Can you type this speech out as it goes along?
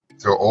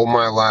through all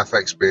my life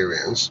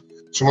experience,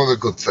 some of the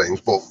good things,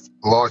 but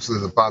largely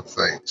the bad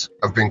things,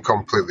 have been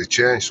completely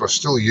changed. So I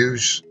still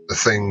use the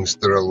things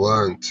that I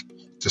learned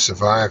to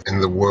survive in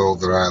the world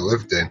that I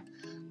lived in,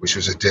 which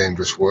was a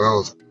dangerous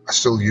world. I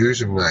still use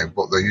them now,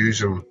 but I use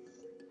them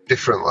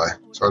differently.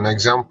 So an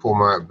example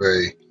might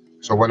be,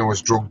 so when I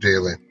was drug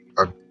dealing,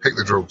 I'd pick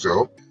the drugs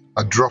up,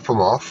 I'd drop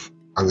them off,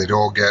 and they'd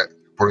all get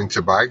put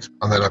into bags,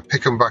 and then I'd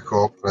pick them back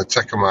up, and I'd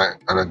take them out,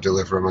 and I'd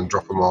deliver them and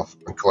drop them off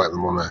and collect the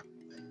money.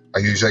 I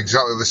use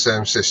exactly the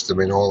same system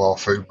in all our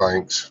food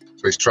banks.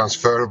 So it's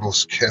transferable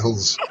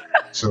skills.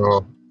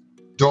 So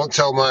don't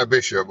tell my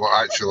bishop, but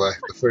actually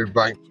the food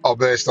bank are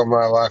based on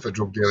my life of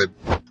drug dealing.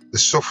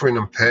 There's suffering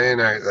and pain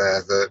out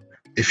there that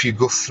if you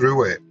go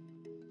through it,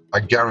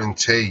 I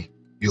guarantee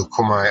you'll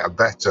come out a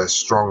better,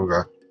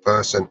 stronger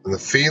person. And the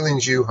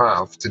feelings you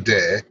have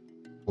today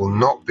will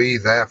not be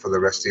there for the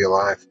rest of your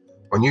life.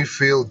 When you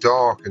feel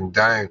dark and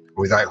down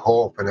without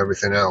hope and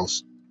everything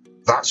else,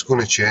 that's going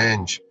to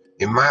change.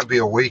 It might be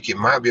a week, it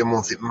might be a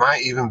month, it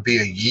might even be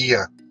a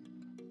year.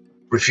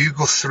 But if you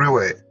go through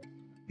it,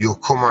 you'll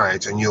come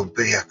out and you'll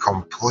be a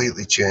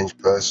completely changed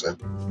person.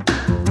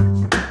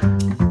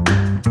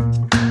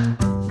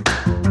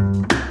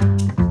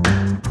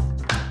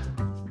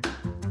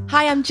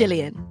 Hi, I'm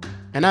Gillian.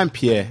 And I'm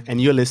Pierre,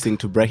 and you're listening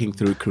to Breaking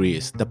Through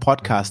Careers, the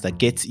podcast that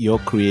gets your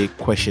career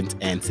questions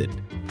answered.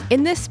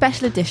 In this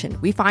special edition,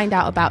 we find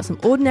out about some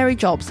ordinary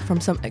jobs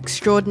from some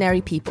extraordinary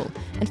people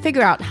and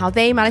figure out how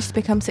they managed to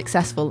become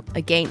successful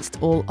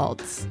against all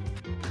odds.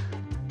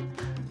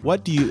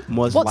 What do you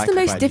most What's like the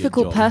most about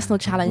difficult your job? personal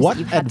challenge What that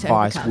you've had to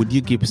advice overcome? would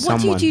you give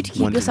someone? What do you do to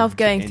keep wanting- yourself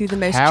going and through the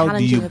most how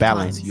challenging do you of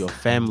balance times? your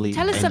family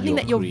Tell us and something your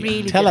that you're career?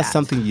 really Tell good us at.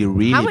 something you're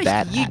really How much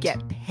bad do you at.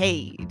 get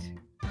paid?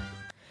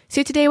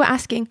 So today we're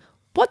asking,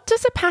 what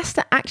does a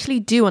pastor actually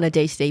do on a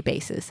day-to-day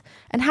basis?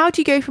 And how do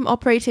you go from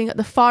operating at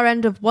the far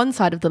end of one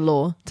side of the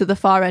law to the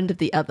far end of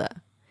the other?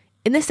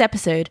 In this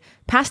episode,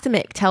 Pastor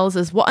Mick tells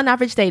us what an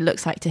average day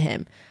looks like to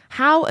him,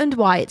 how and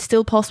why it's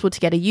still possible to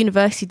get a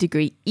university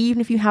degree even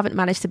if you haven't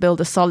managed to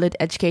build a solid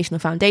educational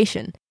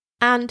foundation,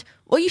 and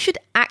what you should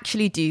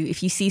actually do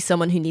if you see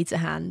someone who needs a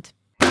hand.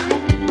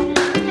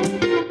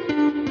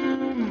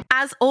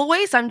 As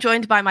always, I'm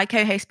joined by my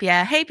co-host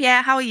Pierre. Hey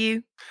Pierre, how are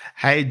you?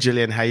 Hey,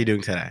 Gillian, how are you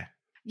doing today?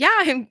 Yeah,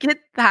 I'm good,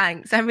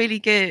 thanks. I'm really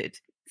good.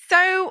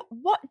 So,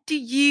 what do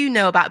you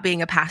know about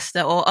being a pastor,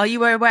 or are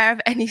you aware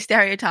of any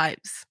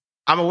stereotypes?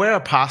 I'm aware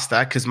of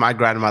pastor because my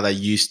grandmother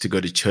used to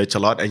go to church a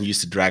lot and used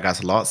to drag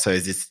us a lot. So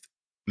it's this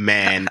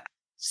man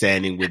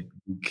standing with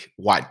big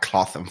white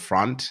cloth in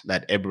front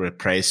that everybody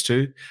prays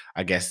to.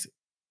 I guess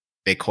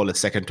they call it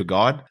second to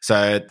God.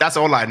 So that's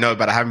all I know,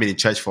 but I haven't been in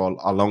church for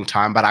a long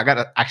time. But I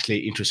got actually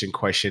interesting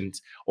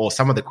questions, or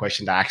some of the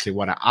questions I actually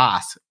want to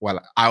ask.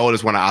 Well, I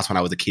always want to ask when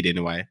I was a kid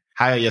anyway.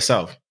 How are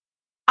yourself?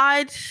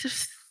 I'd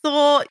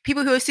thought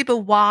people who are super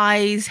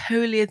wise,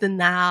 holier than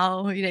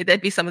thou,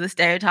 there'd be some of the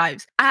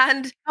stereotypes.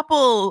 And a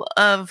couple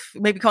of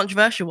maybe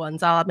controversial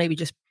ones, I'll maybe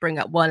just bring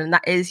up one, and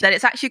that is that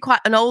it's actually quite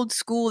an old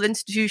school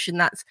institution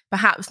that's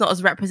perhaps not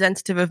as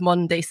representative of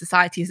modern day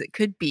society as it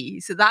could be.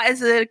 So that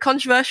is a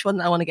controversial one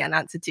that I want to get an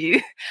answer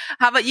to.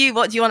 How about you?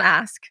 What do you want to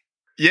ask?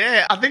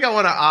 Yeah, I think I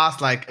want to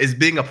ask, is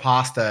being a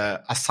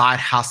pastor a side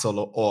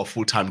hustle or a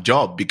full-time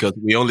job? Because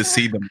we only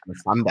see them on a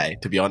Sunday,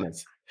 to be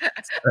honest.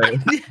 So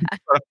Yeah.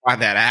 gotta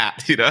find that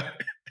out,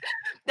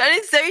 That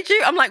is so true.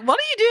 I'm like, what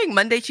are you doing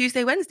Monday,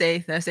 Tuesday, Wednesday,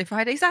 Thursday,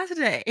 Friday,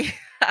 Saturday?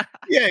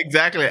 Yeah,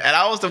 exactly. And I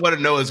also want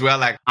to know as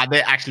well, are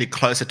they actually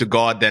closer to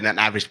God than an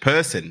average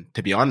person,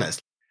 to be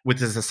honest? With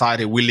the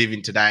society we live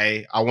in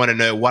today, I want to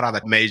know what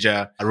other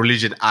major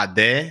religions are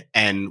there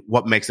and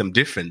what makes them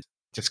different.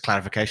 Just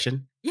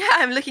clarification. Yeah,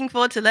 I'm looking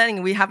forward to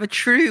learning. We have a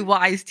true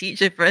wise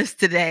teacher for us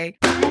today.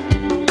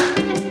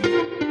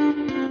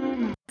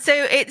 So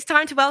it's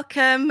time to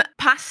welcome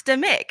Pastor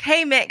Mick.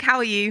 Hey Mick, how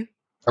are you?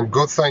 I'm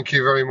good, thank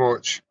you very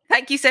much.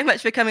 Thank you so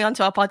much for coming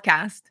onto our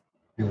podcast.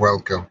 You're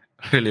welcome.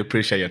 I really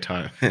appreciate your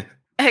time.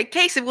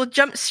 Okay, so we'll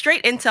jump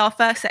straight into our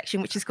first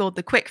section, which is called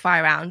the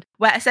quickfire round,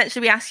 where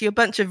essentially we ask you a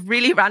bunch of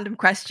really random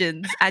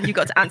questions and you've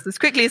got to answer as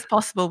quickly as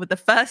possible with the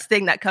first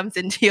thing that comes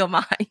into your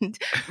mind.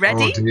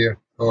 Ready?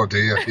 Oh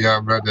dear. Yeah,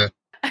 I'm ready.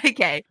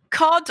 Okay.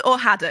 Cod or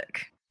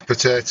haddock?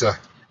 Potato.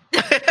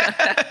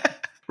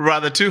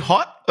 Rather too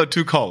hot or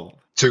too cold?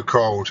 Too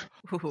cold.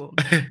 Ooh.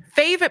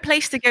 Favorite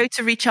place to go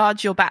to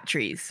recharge your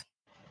batteries?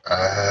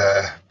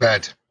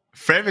 Bed.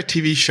 Favorite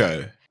TV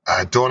show?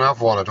 I don't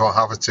have one. I don't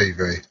have a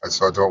TV,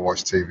 so I don't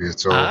watch TV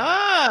at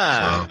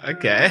all.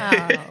 Okay.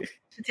 Wow.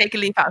 To take a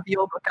leaf out of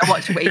your book, I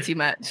watch way too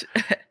much.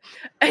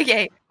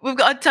 Okay, we've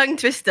got a tongue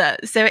twister.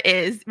 So it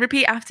is,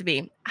 repeat after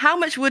me. How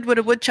much wood would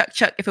a woodchuck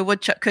chuck if a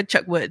woodchuck could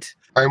chuck wood?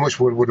 How much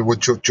wood would a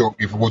woodchuck chuck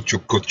if a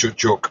woodchuck could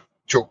chuck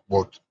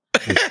wood?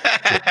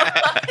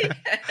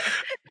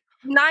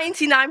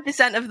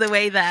 99% of the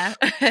way there.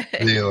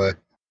 Really?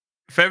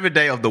 Favorite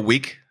day of the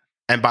week?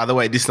 And by the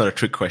way, this is not a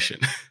trick question.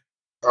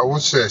 I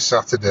would say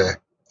Saturday,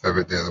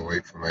 every day of the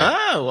week for me.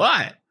 Oh,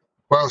 why?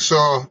 Well,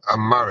 so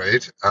I'm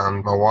married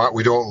and my wife,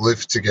 we don't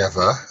live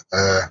together.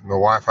 My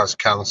wife has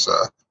cancer,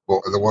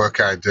 but the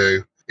work I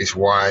do it's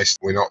wise.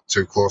 We're not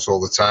too close all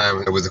the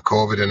time with the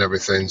COVID and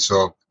everything.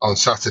 So on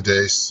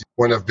Saturdays,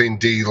 when I've been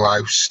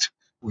deloused,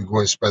 we go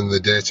and spend the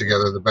day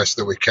together the best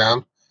that we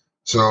can.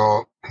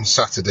 So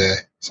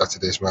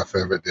Saturday's my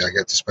favourite day. I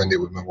get to spend it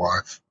with my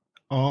wife.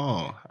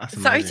 Oh, that's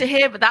amazing. Sorry to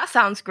hear, but that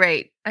sounds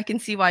great. I can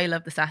see why you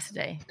love the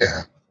Saturday.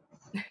 Yeah.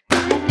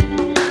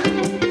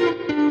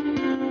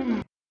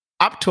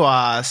 Up to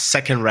our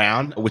second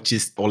round, which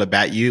is all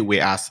about you, we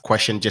ask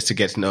questions just to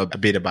get to know a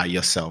bit about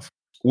yourself.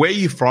 Where are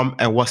you from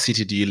and what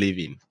city do you live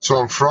in? So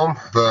I'm from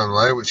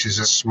Burnley, which is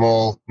a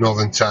small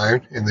northern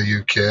town in the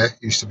UK. It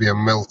used to be a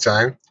mill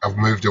town. I've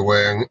moved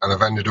away and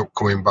I've ended up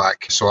coming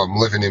back. So I'm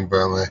living in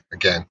Burnley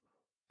again.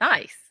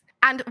 Nice.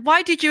 And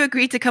why did you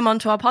agree to come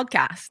onto our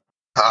podcast?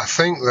 I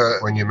think that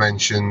when you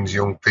mentioned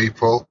young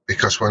people,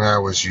 because when I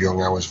was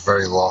young, I was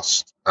very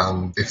lost.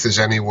 And if there's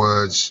any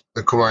words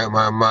that come out of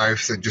my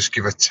mouth that just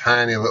give a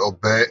tiny little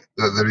bit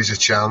that there is a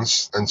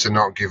chance and to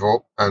not give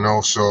up. And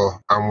also,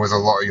 I'm with a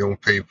lot of young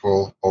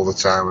people all the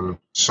time and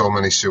so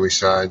many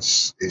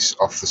suicides. It's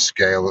off the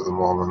scale at the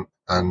moment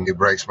and it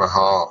breaks my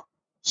heart.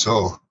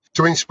 So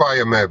to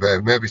inspire,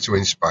 maybe to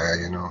inspire,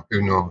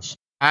 who knows?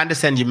 I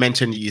understand you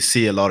mentioned you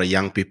see a lot of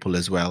young people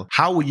as well.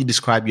 How would you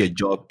describe your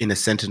job in a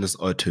sentence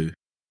or two?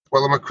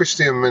 Well, I'm a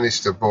Christian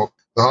minister, but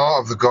the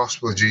heart of the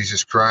gospel of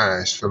Jesus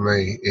Christ for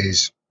me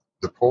is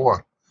the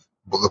poor.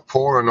 But the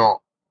poor are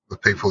not the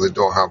people that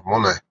don't have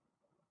money.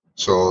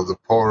 So the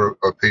poor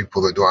are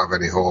people that don't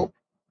have any hope.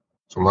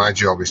 So my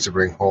job is to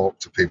bring hope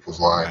to people's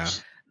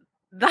lives.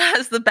 Wow.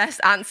 That's the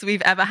best answer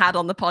we've ever had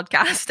on the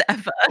podcast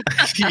ever.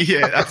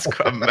 Yeah, that's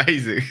quite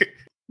amazing.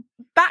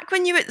 Back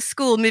when you were at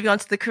school, moving on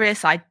to the career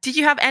side, did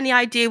you have any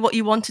idea what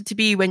you wanted to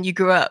be when you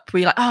grew up? Were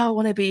you like, I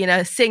want to be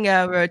a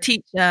singer or a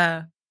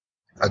teacher?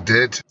 I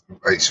did.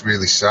 It's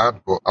really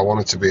sad, but I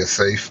wanted to be a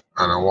thief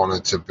and I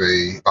wanted to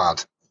be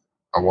bad.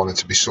 I wanted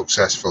to be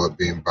successful at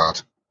being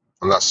bad.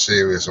 And that's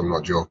serious, I'm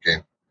not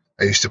joking.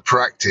 I used to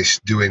practice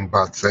doing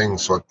bad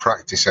things. So I'd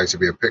practice how to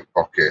be a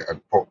pickpocket.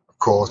 I'd put a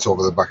coat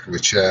over the back of a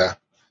chair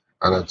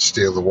and I'd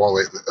steal the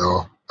wallet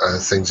or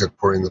things I'd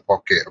put in the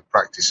pocket. I'd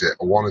practice it.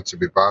 I wanted to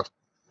be bad.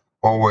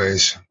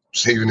 Always,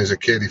 even as a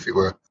kid, if it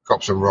were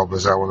cops and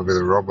robbers, I want to be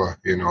the robber.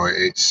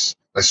 It's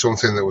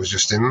something that was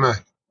just in me.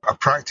 I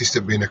practiced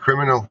at being a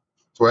criminal.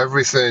 So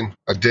everything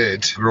I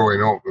did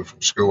growing up from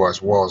school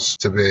was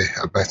to be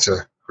a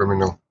better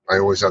criminal. I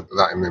always had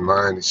that in my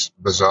mind. It's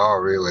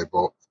bizarre, really,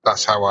 but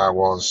that's how I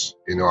was.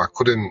 I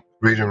couldn't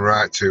read and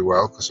write too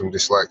well because I'm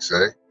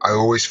dyslexic. I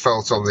always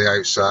felt on the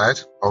outside,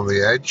 on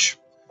the edge.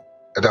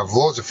 I'd have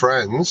loads of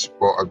friends,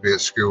 but I'd be at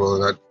school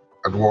and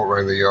I'd walk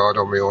around the yard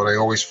on my own. I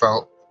always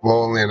felt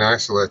lonely and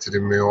isolated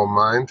in my own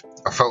mind.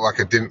 I felt like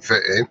I didn't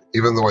fit in,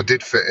 even though I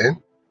did fit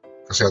in,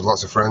 because I had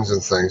lots of friends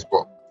and things,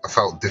 but I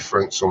felt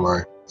different somehow.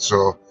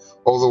 So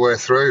all the way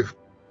through,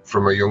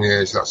 from a young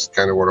age, that's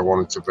kind of what I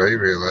wanted to be,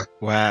 really.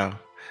 Wow.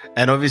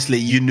 And obviously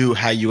you knew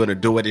how you were going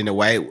to do it in a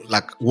way.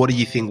 Like, what do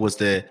you think was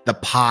the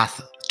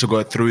path to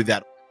go through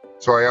that?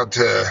 So I had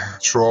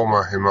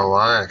trauma in my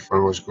life when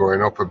I was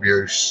growing up,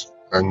 abuse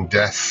and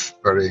death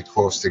very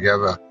close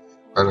together.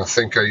 And I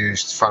think I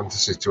used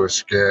fantasy to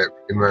escape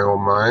in my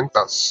own mind.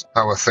 That's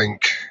how I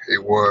think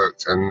it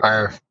worked. And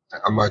I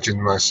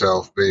imagined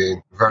myself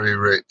being very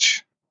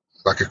rich,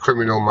 like a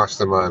criminal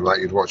mastermind, like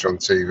you'd watch on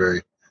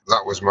TV.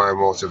 That was my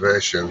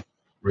motivation,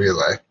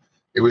 really.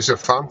 It was a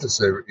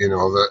fantasy,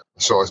 that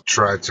sort of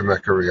tried to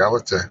make a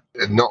reality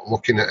and not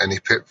looking at any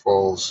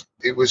pitfalls.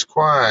 It was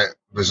quite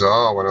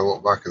bizarre when I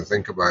look back and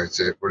think about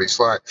it, but it's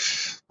like,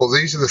 well,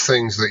 these are the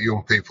things that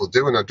young people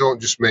do. And I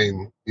don't just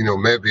mean,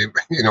 maybe,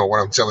 what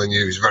I'm telling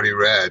you is very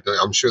rare.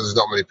 I'm sure there's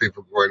not many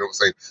people growing up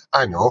saying,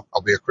 I know,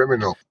 I'll be a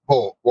criminal.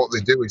 But what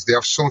they do is they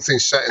have something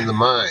set in the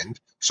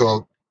mind,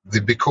 so they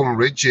become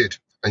rigid.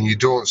 And you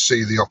don't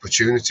see the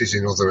opportunities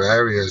in other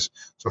areas.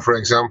 So, for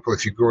example,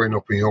 if you're growing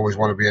up and you always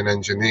want to be an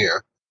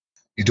engineer,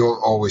 you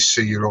don't always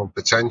see your own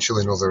potential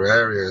in other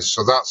areas.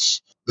 So that's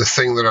the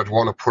thing that I'd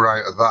want to put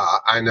out of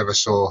that. I never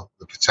saw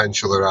the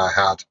potential that I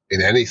had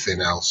in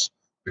anything else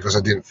because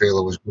I didn't feel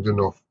I was good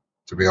enough,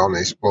 to be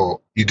honest. But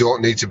you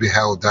don't need to be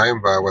held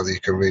down by whether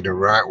you can read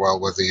and write well,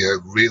 whether you're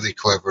really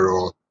clever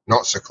or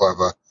not so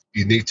clever.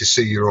 You need to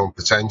see your own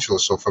potential.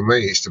 So for me,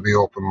 it's to be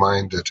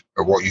open-minded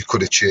at what you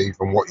could achieve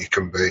and what you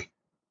can be.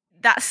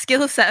 That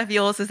skill set of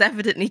yours has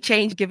evidently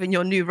changed given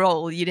your new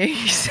role. You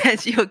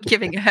said you're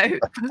giving hope.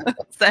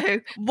 So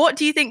what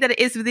do you think that it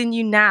is within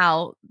you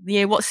now?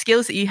 What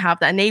skills that you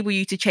have that enable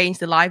you to change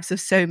the lives of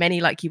so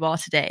many like you are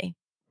today?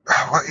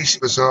 What is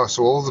bizarre?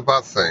 So all the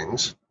bad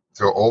things,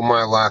 through all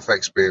my life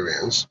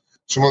experience,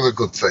 some of the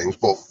good things,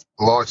 but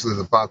largely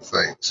the bad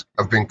things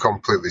have been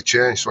completely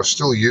changed. So I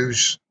still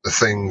use the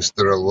things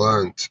that I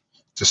learned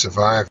to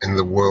survive in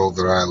the world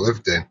that I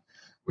lived in,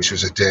 which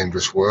was a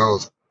dangerous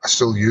world. I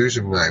still use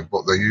them now,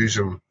 but they use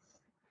them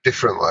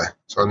differently.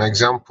 So an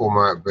example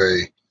might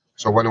be,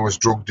 so when I was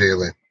drug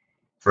dealing,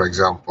 for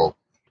example,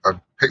 I'd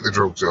pick the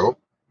drugs up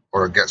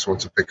or I'd get someone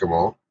to pick them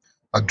up.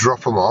 I'd drop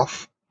them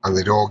off and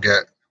they'd all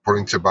get put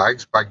into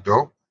bags, bagged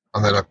up,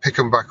 and then I pick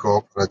them back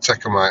up and I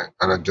take them out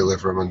and I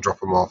deliver them and drop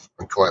them off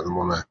and collect the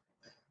money.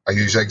 I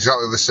use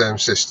exactly the same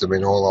system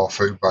in all our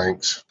food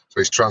banks. So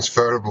it's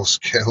transferable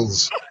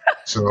skills.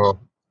 So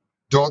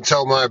don't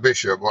tell my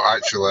bishop, but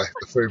actually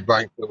the food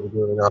bank that we're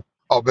doing now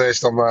are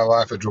based on my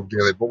life of drug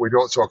dealing, but we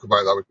don't talk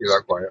about that. We keep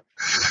that quiet.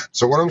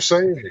 So what I'm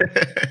saying is,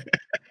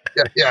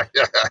 yeah.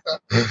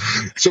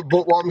 So,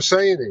 but what I'm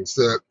saying is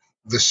that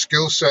the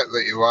skill set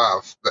that you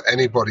have, that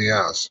anybody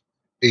has,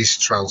 is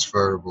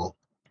transferable.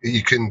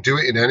 You can do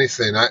it in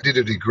anything. I did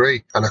a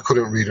degree and I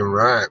couldn't read and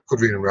write. Could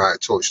read and write a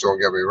touch,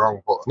 don't get me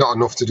wrong, but not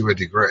enough to do a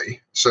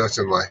degree,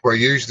 certainly. But I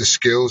used the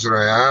skills that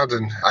I had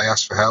and I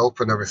asked for help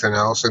and everything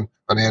else. And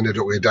I ended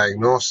up with a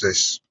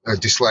diagnosis,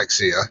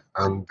 dyslexia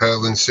and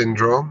Perlin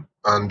syndrome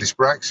and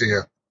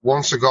dyspraxia.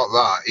 Once I got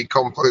that, it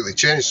completely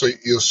changed. So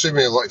you'll see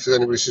me, like, if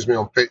anybody sees me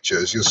on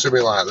pictures, you'll see me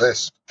like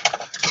this.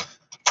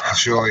 I'll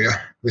show you.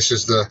 This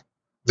is the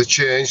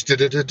change. I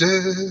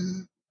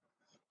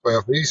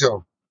have these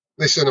on.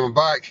 Listen, I'm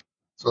back.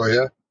 So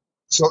yeah.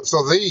 So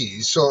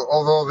these, so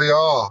although they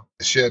are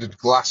shaded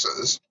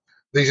glasses,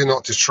 these are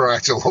not to try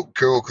to look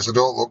cool, because I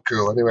don't look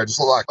cool anyway. I just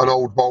look like an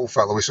old bald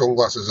fella with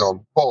sunglasses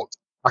on. But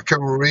I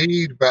can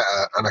read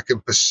better and I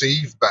can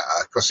perceive better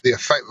because the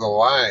effect of the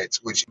light,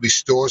 which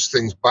restores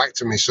things back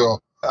to me. So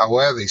I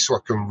wear these so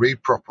I can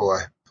read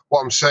properly.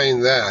 What I'm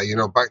saying there,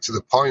 back to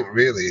the point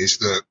really, is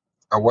that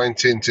I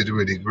went in to do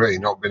a degree,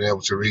 not being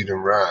able to read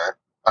and write,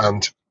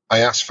 and I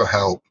asked for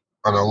help.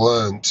 And I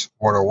learned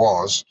what I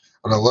was,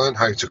 and I learned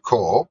how to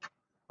cope.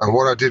 And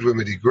what I did with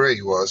my degree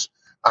was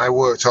I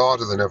worked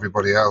harder than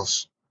everybody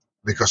else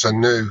because I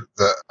knew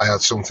that I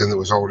had something that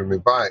was holding me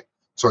back.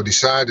 So I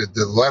decided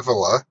the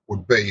leveler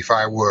would be if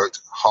I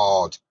worked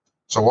hard.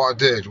 So what I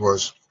did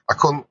was I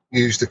couldn't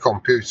use the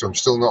computer. I'm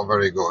still not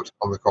very good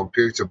on the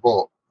computer,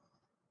 but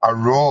I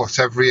wrote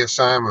every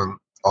assignment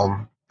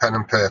on pen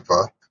and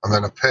paper, and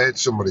then I paid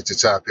somebody to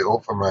type it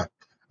up for me.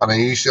 And I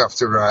used to have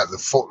to write the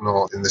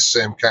footnote in the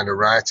same kind of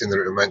writing that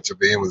it was meant to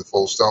be in, with the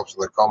full stops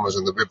and the commas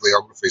and the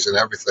bibliographies and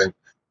everything.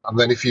 And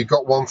then if you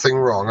got one thing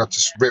wrong, I had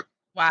to rip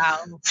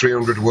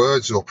 300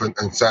 words up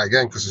and say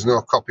again, because there's no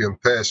copy and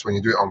paste when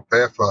you do it on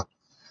paper.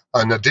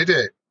 And I did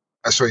it.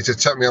 So it had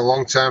taken me a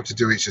long time to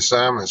do each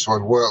assignment. So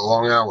I'd work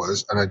long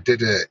hours and I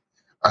did it.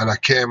 And I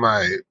came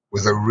out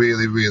with a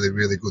really, really,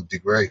 really good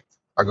degree.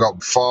 I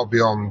got far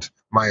beyond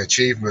my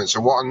achievements.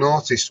 And what I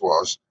noticed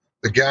was,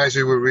 the guys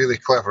who were really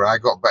clever, I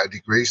got better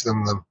degrees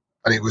than them.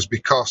 And it was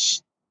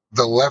because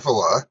the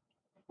leveler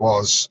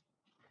was,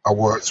 I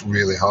worked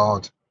really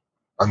hard.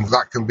 And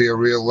that can be a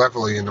real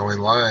leveler, in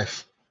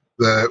life.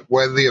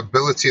 Where the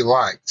ability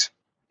lacked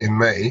in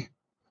me,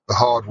 the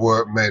hard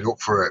work made up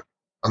for it.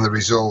 And the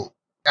result,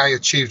 I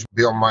achieved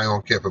beyond my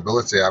own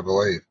capability, I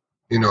believe.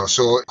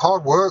 So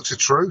hard work's a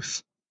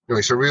truth.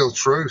 It's a real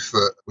truth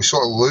that we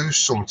sort of lose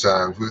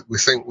sometimes. We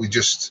think we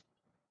just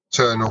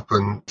turn up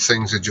and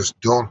things are just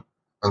done.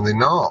 And they're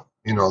not.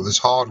 There's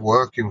hard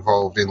work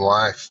involved in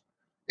life.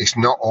 It's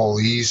not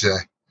all easy,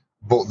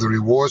 but the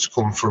rewards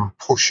come from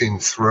pushing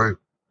through.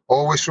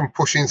 Always from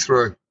pushing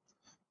through.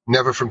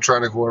 Never from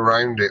trying to go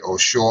around it or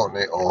shorten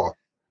it or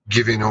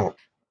giving up,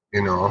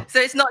 So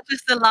it's not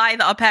just a lie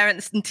that our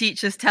parents and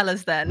teachers tell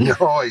us then?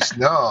 No, it's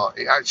not.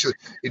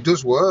 It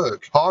does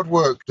work. Hard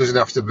work doesn't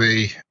have to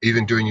be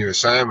even doing your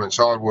assignments.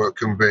 Hard work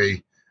can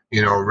be,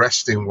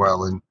 resting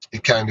well, and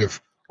it kind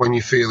of, when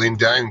you're feeling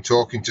down,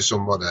 talking to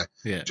somebody,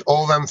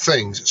 all them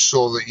things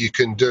so that you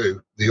can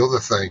do the other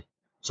thing.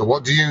 So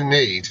what do you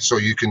need so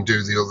you can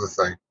do the other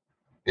thing?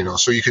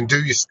 So you can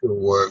do your school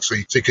work, so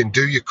you can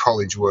do your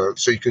college work,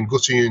 so you can go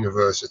to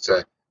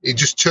university. It's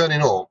just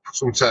turning up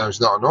sometimes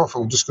not enough.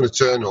 I'm just going to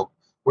turn up.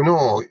 We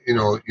know,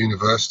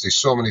 university,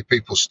 so many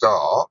people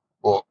start,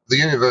 but the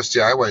university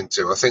I went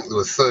to, I think there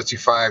were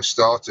 35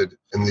 started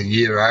in the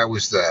year I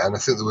was there, and I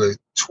think there were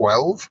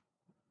 12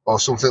 or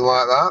something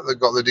like that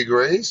got the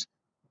degrees.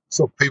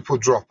 So people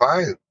drop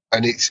out,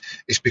 and it's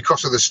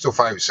because of the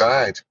stuff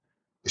outside.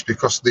 It's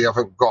because they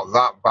haven't got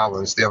that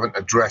balance. They haven't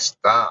addressed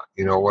that.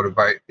 What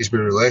about, is my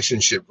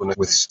relationship going to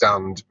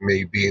withstand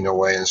me being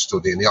away and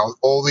studying?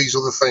 All these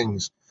other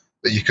things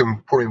that you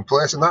can put in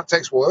place, and that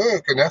takes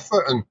work and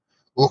effort and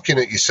looking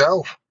at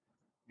yourself.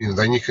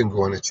 Then you can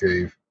go and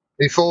achieve.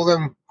 If all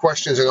them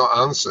questions are not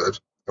answered,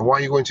 then why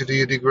are you going to do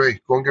your degree?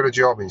 Go and get a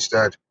job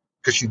instead,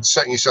 because you're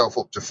setting yourself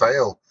up to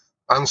fail.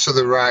 Answer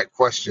the right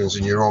questions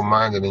in your own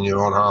mind and in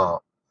your own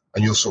heart,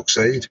 and you'll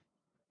succeed.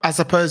 I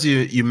suppose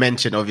you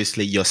mentioned,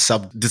 obviously, your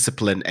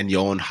self-discipline and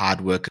your own hard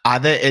work. Are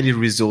there any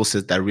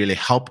resources that really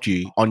helped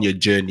you on your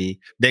journey?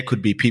 There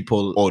could be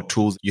people or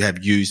tools you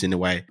have used in a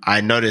way. I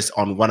noticed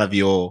on one of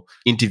your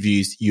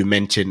interviews, you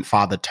mentioned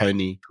Father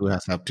Tony, who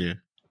has helped you.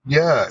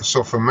 Yeah,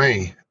 so for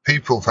me,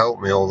 people have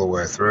helped me all the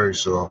way through.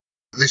 So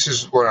this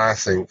is what I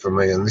think for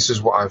me, and this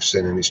is what I've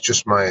seen, and it's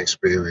just my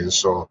experience.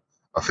 So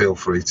I feel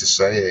free to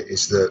say it,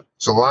 is that,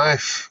 so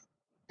life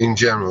in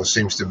general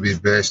seems to be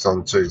based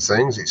on two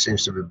things. It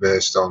seems to be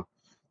based on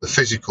the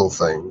physical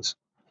things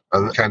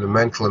and the kind of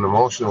mental and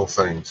emotional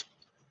things.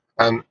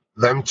 And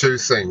them two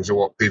things are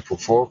what people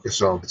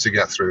focus on to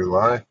get through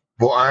life.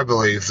 But I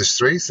believe there's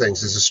three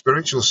things. There's a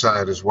spiritual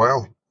side as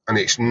well. And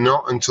it's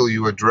not until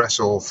you address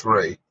all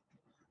three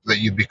that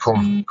you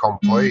become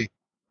complete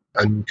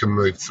and you can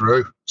move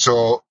through.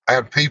 So I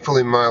had people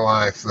in my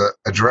life that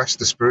addressed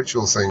the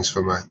spiritual things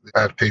for me.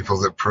 I had people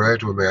that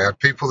prayed with me. I had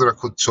people that I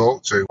could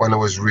talk to when I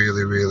was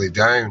really, really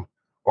down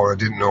or I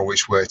didn't know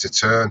which way to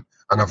turn.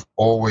 And I've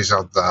always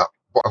had that.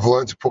 But I've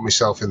learned to put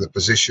myself in the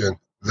position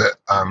that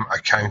I'm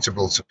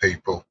accountable to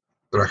people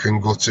that I can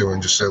go to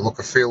and just say, look,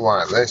 I feel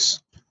like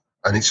this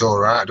and it's all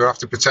right. I don't have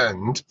to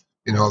pretend,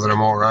 that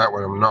I'm all right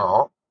when I'm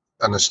not.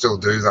 And I still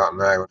do that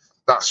now.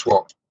 That's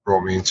what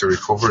brought me into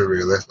recovery,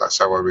 really. That's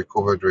how I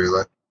recovered,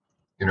 really,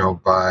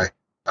 by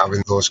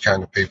having those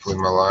kind of people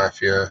in my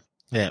life, yeah.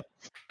 Yeah.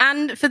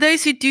 And for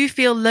those who do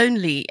feel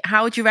lonely,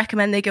 how would you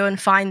recommend they go and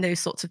find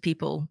those sorts of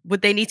people?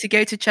 Would they need to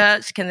go to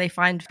church? Can they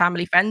find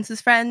family friends as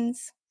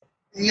friends?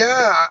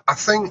 Yeah, I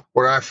think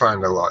what I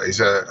find a lot is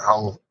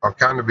I'll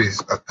kind of be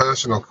a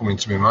person will come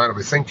into my mind. I'll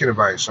be thinking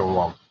about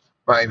someone,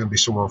 might even be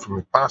someone from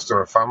my past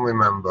or a family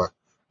member.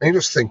 And you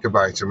just think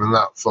about them and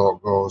that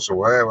thought goes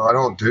away. Well, I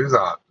don't do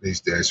that these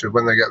days. So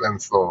when they get them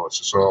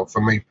thoughts, so for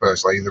me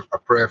personally, either I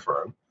pray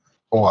for them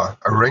or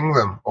I ring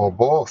them or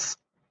both.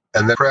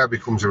 And then prayer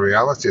becomes a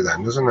reality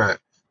then, doesn't it?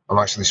 I'm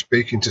actually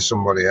speaking to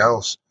somebody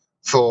else.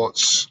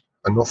 Thoughts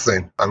are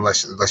nothing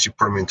unless you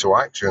put them into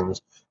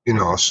actions.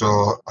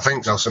 So I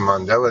think Nelson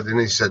Mandela, didn't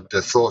he, said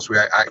the thoughts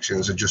without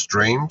actions are just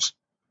dreams.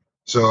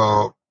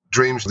 So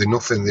dreams are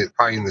nothing, they're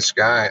pie in the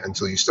sky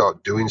until you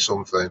start doing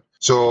something.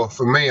 So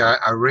for me,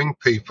 I ring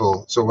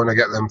people. So when I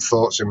get them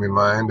thoughts in my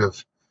mind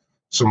of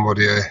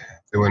somebody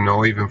who I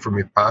know, even from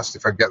my past,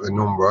 if I get the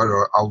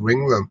number, I'll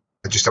ring them.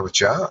 I just have a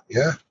chat,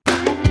 yeah.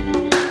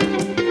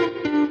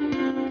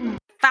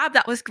 Fab,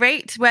 that was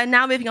great. We're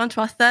now moving on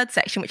to our third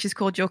section, which is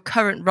called your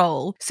current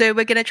role. So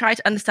we're going to try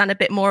to understand a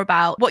bit more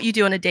about what you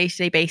do on a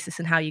day-to-day basis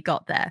and how you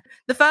got there.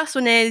 The first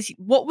one is,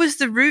 what was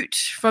the route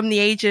from the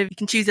age of, you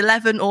can choose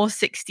 11 or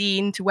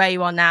 16 to where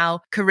you are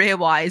now,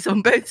 career-wise,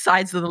 on both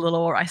sides of the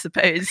law, I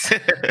suppose?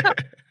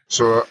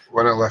 So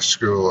when I left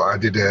school, I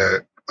did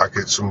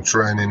some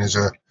training as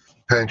a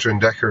painter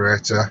and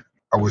decorator.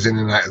 I was in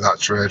and out of that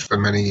trade for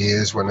many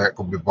years when I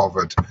could be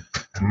bothered.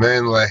 And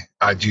mainly,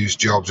 I'd use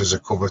jobs as a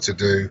cover to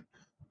do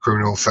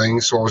criminal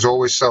things. So I was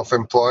always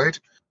self-employed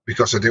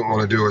because I didn't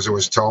want to do as I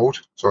was told.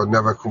 So I'd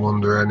never come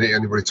under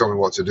anybody told me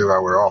what to do, I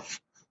were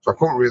off. So I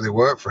couldn't really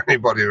work for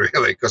anybody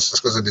really because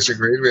I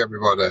disagreed with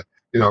everybody.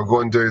 Go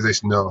and do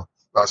this. No,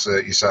 that's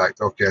it. You're sacked.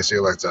 Okay, see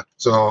you later.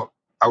 So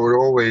I was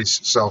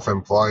always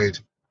self-employed.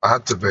 I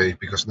had to be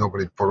because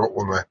nobody put up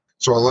with me.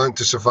 So I learned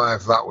to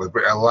survive that way,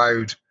 but it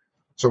allowed.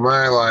 So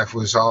my life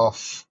was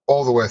half,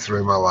 all the way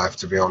through my life,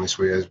 to be honest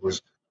with you, it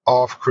was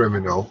half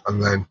criminal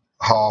and then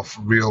half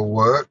real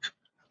work.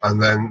 And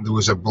then there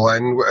was a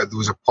blend. There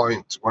was a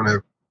point when I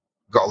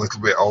got a little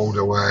bit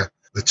older where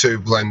the two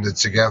blended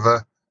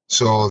together.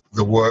 So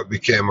the work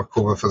became a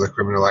cover for the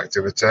criminal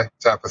activity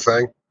type of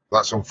thing.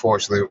 That's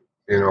unfortunately,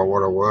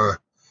 what I were.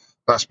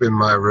 That's been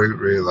my route,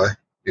 really.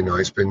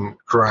 It's been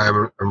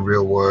crime and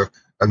real work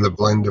and the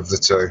blend of the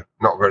two.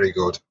 Not very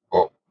good,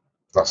 but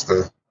that's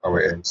how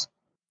it is.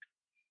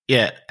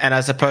 Yeah, and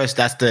I suppose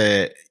that's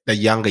the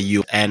younger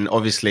you. And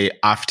obviously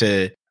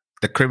after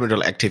the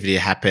criminal activity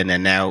happened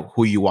and now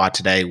who you are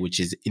today, which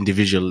is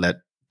individual that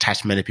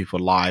touched many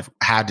people's lives.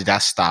 How did that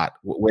start?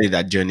 Where did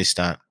that journey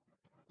start?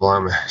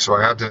 Blimey. So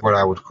I had what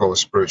I would call a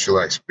spiritual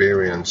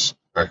experience,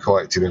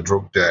 collecting a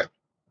drug debt.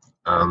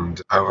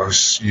 And I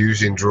was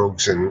using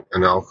drugs and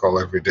alcohol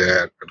every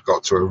day. I'd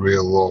got to a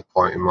real low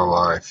point in my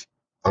life.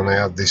 And I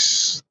had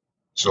this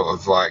sort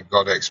of like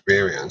God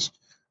experience.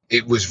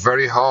 It was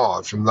very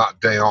hard from that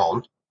day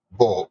on,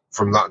 but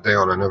from that day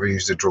on, I never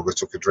used a drug or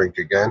took a drink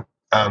again.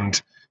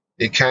 And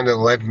it kind of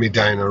led me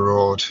down a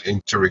road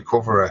into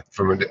recovery,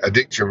 from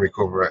addiction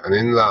recovery. And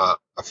in that,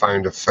 I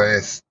found a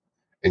faith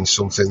in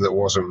something that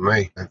wasn't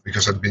me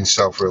because I'd been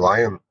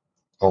self-reliant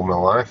all my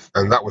life.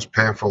 And that was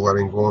painful,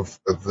 letting go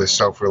of the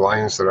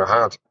self-reliance that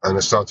I had. And I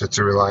started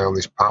to rely on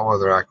this power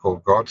that I call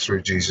God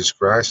through Jesus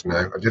Christ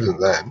now. I didn't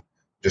then,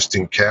 just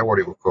didn't care what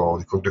it was called.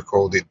 He could have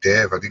called it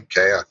Dave. I didn't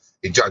care.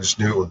 I just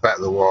knew it was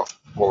better than what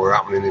were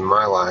happening in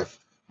my life,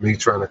 me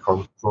trying to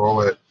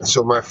control it. And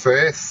so my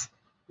faith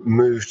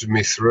moved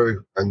me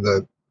through, and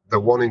the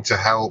wanting to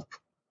help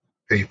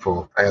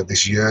people. I had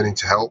this yearning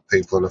to help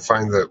people, and I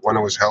found that when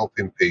I was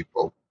helping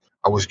people,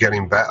 I was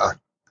getting better.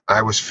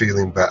 I was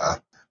feeling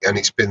better, and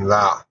it's been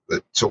that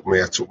took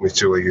me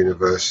to a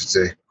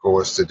university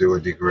course to do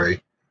a degree,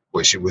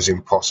 which it was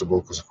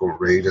impossible because I couldn't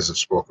read, as I've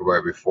spoken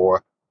about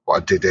before, but I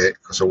did it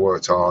because I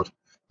worked hard.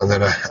 And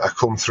then I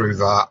come through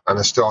that, and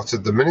I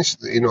started the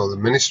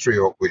ministry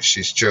up, which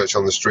is Church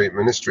on the Street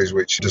Ministries,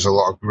 which does a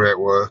lot of great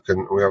work,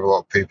 and we have a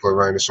lot of people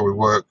around us. So we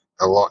work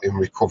a lot in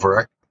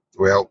recovery.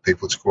 We help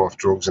people to come off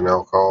drugs and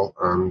alcohol,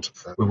 and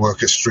we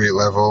work at street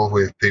level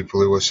with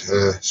people who are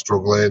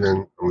struggling,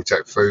 and we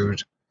take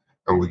food,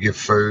 and we give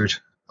food,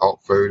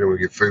 hot food, and we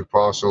give food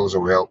parcels,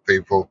 and we help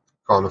people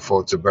who can't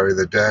afford to bury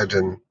the dead,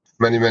 and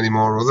many, many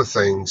more other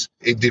things.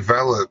 It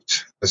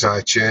developed as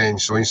I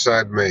changed. So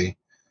inside me,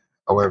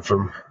 I went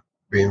from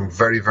being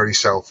very, very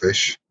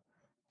selfish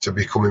to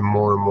becoming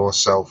more and more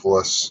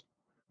selfless.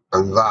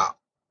 And that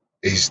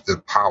is the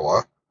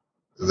power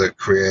that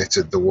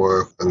created the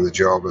work and the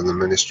job and the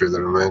ministry that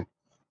I'm in.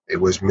 It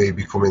was me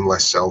becoming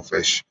less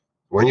selfish.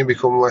 When you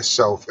become less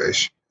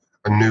selfish,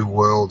 a new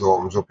world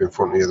opens up in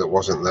front of you that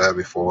wasn't there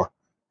before.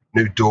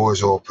 New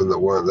doors open that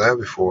weren't there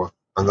before.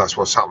 And that's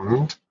what's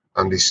happened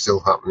and is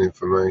still happening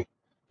for me.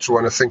 So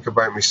when I think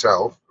about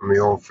myself and my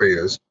own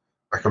fears,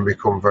 I can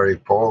become very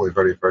poorly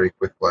very, very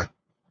quickly.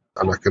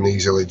 And I can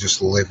easily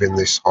just live in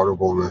this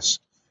horribleness,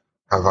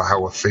 have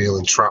how I feel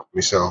and trap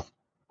myself.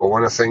 But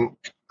when I think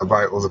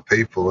about other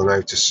people and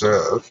how to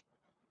serve,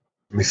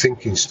 my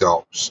thinking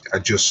stops. I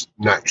just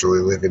naturally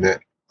live in it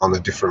on a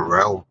different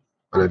realm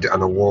and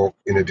I walk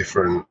in a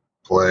different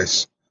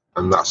place.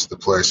 And that's the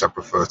place I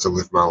prefer to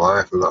live my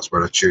life, and that's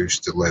where I choose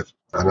to live.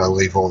 And I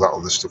leave all that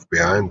other stuff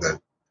behind then.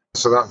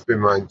 So that's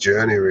been my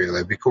journey,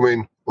 really.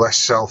 Becoming less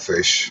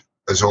selfish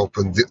has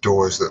opened the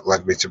doors that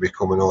led me to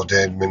become an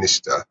ordained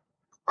minister.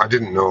 I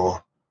didn't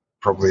know,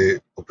 probably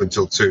up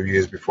until 2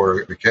 years before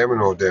I became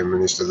an ordained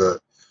minister, that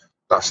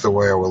that's the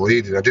way I was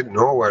leading. I didn't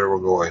know where I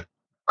was going.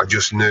 I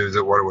just knew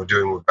that what I was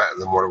doing was better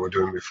than what I was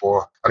doing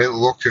before. I didn't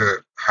look at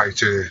how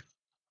to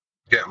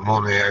get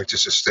money, how to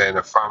sustain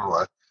a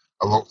family.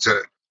 I looked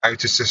at how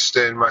to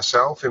sustain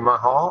myself in my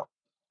heart,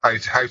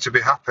 how to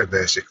be happy,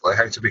 basically,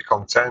 how to be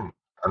content.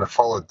 And I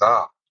followed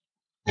that.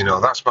 You know,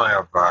 that's my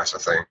advice, I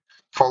think.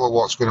 Follow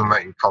what's going to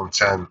make you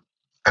content.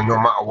 And no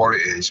matter what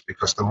it is,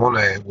 because the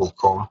money will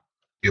come,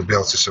 you'll be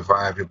able to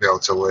survive, you'll be able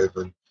to live.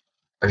 And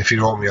if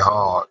you open your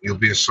heart, you'll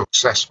be as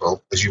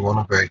successful as you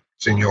want to be.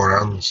 It's in your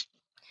hands,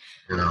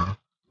 you know.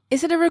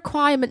 Is it a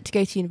requirement to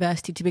go to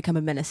university to become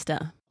a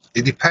minister?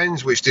 It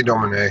depends which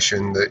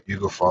denomination that you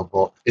go for,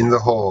 but in the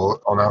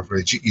whole, on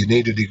average, you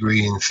need a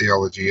degree in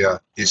theology. Yeah.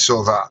 It's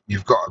so that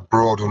you've got a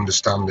broad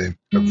understanding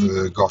of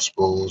the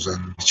Gospels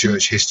and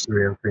church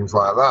history and things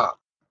like that.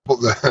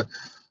 But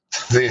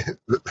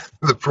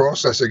the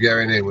process of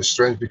getting in was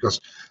strange because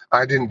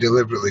I didn't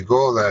deliberately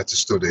go there to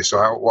study. So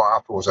what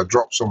happened was I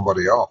dropped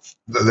somebody off.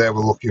 They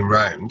were looking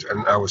round,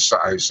 and I was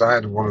sat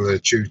outside, and one of the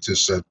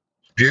tutors said,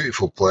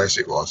 "Beautiful place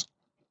it was.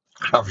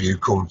 Have you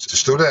come to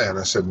study?" And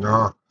I said,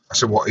 "No." I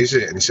said, "What is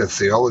it?" And he said,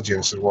 "Theology." And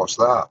I said, "What's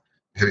that?"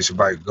 He said, "It's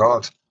about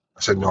God."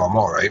 I said, "No, I'm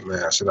all right,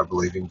 mate." I said, "I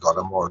believe in God.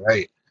 I'm all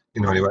right."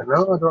 You know, and he went,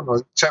 "No, I don't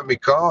know. Take me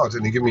card."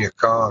 And he gave me a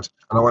card.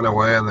 And I went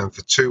away, and then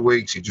for 2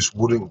 weeks, he just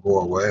wouldn't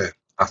go away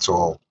at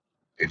all.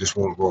 He just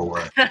won't go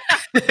away.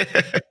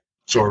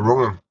 So I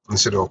rung them and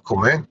said, "Oh,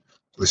 come in."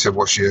 They said,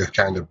 "What's your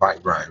kind of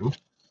background?"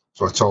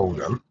 So I told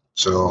them.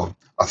 So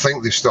I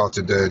think they've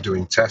started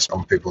doing tests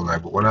on people now.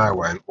 But when I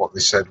went, what they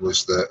said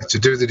was that to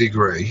do the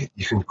degree,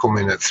 you can come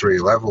in at 3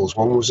 levels.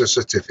 One was a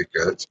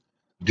certificate,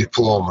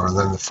 diploma, and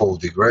then the full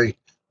degree.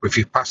 But if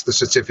you pass the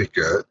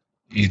certificate,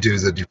 you do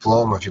the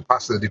diploma. If you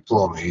pass the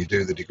diploma, you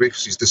do the degree,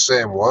 because it's the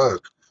same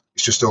work.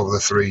 It's just over the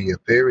 3-year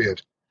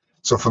period.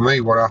 So for me,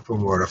 what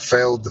happened was I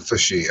failed the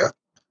first year,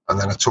 and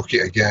then I took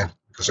it again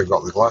because I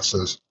got the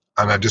glasses,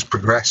 and I just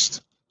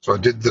progressed. So I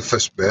did the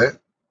first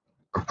bit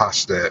and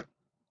passed it.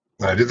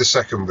 Then I did the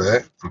second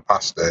bit and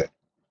passed it.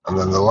 And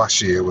then the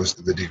last year was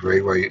the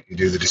degree where you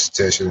do the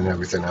dissertation and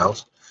everything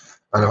else.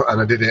 And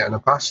I did it and I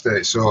passed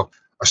it. So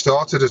I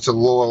started at a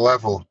lower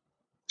level,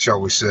 shall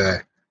we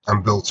say,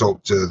 and built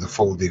up to the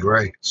full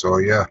degree. So,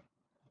 yeah.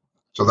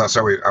 So that's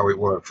how it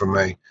worked for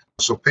me.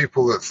 So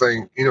people that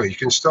think, you know, you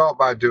can start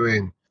by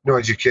doing no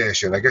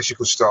education. I guess you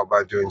could start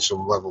by doing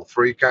some level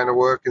 3 kind of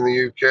work in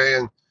the UK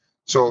and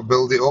sort of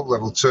build it up,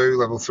 level 2,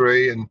 level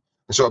 3, and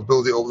sort of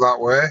build it up that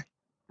way.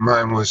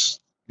 Mine was,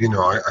 you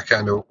know, I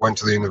kind of went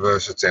to the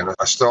university and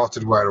I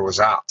started where I was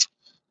at,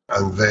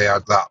 and they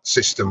had that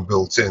system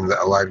built in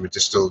that allowed me to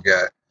still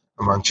get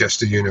a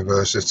Manchester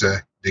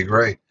University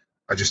degree.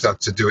 I just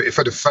had to do it. If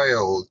I'd have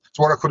failed,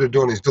 so what I could have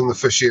done is done the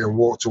first year and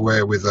walked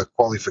away with a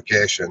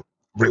qualification,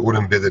 but it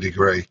wouldn't be the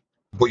degree.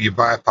 But you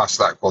bypass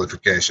that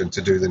qualification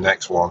to do the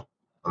next one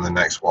and the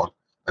next one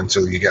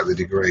until you get the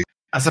degree.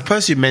 I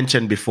suppose you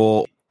mentioned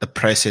before the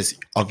process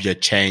of your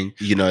change,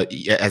 you know,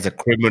 as a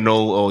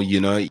criminal, or, you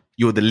know,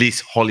 you're the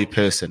least holy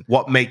person.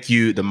 What makes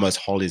you the most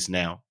holiest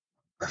now?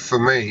 For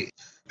me,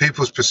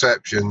 people's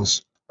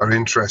perceptions are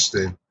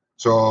interesting.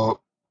 So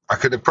I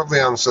could probably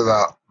answer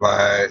that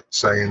by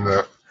saying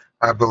that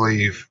I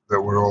believe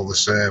that we're all the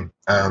same.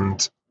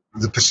 And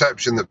the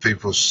perception that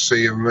people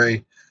see of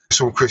me,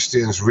 some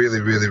Christians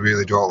really, really,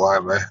 really don't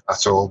like me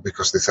at all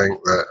because they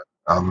think that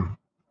I'm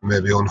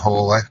maybe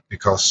unholy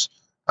because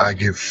I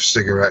give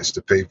cigarettes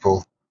to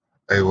people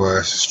who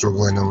are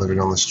struggling and living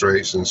on the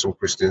streets, and some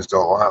Christians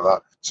don't like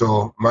that.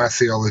 So my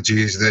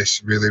theology is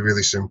this, really,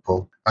 really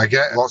simple. I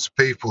get lots of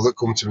people that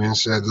come to me and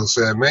they'll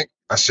say, "Mick,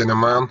 I seen a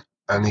man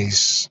and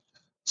he's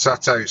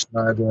sat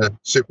outside a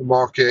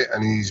supermarket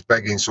and he's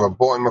begging. So I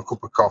bought him a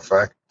cup of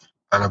coffee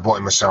and I bought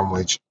him a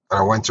sandwich, and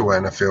I went away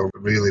and I feel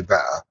really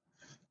better."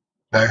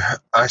 Now,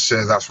 I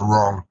say that's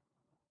wrong.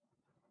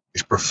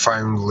 It's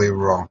profoundly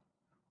wrong.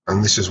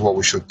 And this is what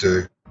we should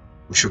do.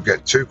 We should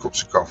get 2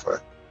 cups of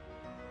coffee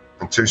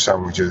and 2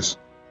 sandwiches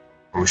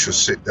and we should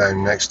sit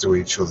down next to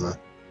each other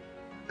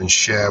and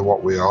share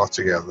what we are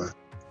together.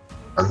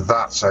 And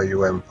that's how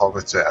you end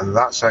poverty, and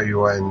that's how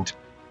you end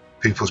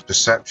people's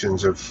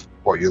perceptions of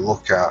what you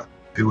look at.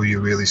 Who are you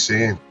really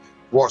seeing?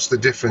 What's the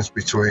difference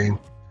between,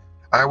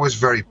 I was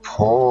very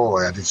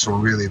poor, I did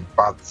some really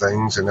bad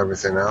things and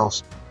everything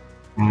else.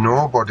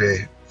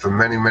 Nobody for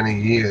many, many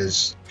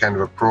years kind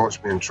of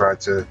approached me and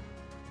tried to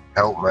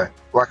help me.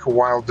 Like a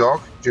wild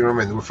dog, do you know what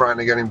I mean? They were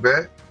frightened of getting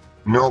bit.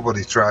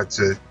 Nobody tried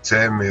to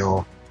tame me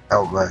or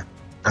help me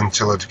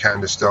until I'd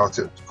kind of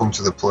started to come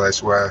to the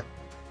place where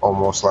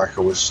almost like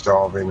I was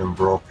starving and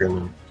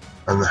broken,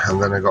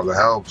 and then I got the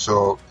help.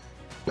 So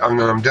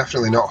I'm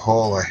definitely not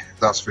holy,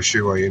 that's for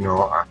sure. You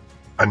know,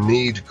 I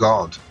need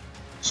God,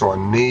 so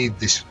I need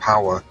this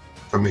power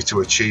for me to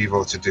achieve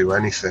or to do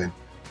anything,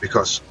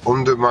 because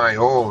under my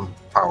own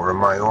power and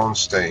my own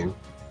steam,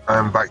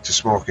 I'm back to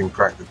smoking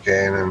crack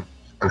cocaine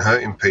and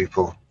hurting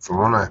people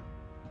for money.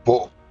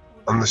 But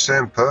I'm the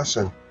same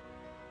person.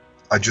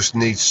 I just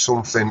need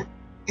something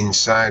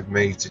inside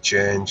me to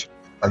change,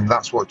 and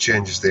that's what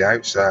changes the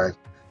outside.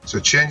 So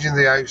changing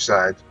the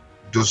outside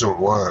doesn't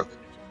work.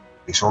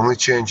 It's only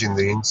changing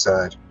the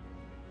inside,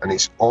 and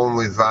it's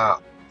only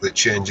that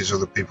changes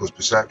other people's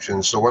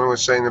perceptions. So when I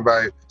was saying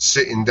about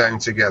sitting down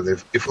together,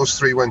 if us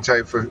three went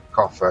out for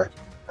coffee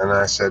and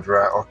I said,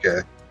 right, okay,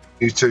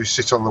 you two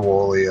sit on the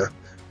wall here,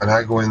 and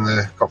I go in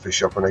the coffee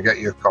shop and I get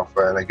you a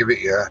coffee and I give it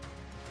you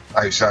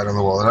outside on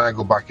the wall, and I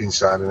go back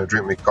inside and I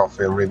drink my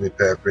coffee and read my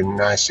paper and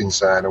nice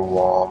inside and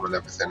warm and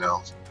everything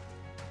else,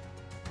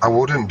 I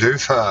wouldn't do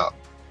that.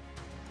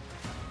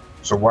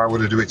 So why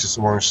would I do it to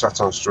someone who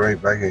sat on the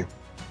street begging?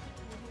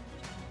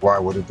 Why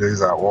would I do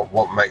that?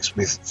 What makes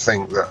me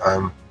think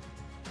that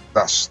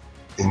that's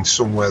in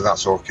somewhere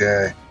that's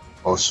okay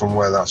or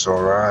somewhere that's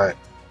all right?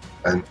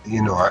 And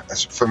you know,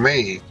 for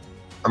me,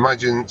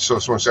 imagine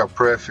someone say, "I'll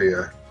pray for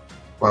you."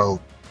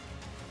 Well,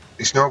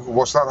 it's not.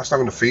 What's that? That's not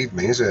going to feed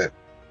me, is it?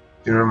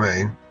 Do you know what I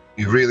mean?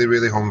 You're really,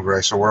 really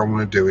hungry. So what I'm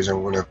going to do is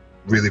I'm going to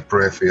really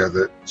pray for you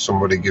that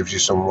somebody gives you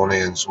some money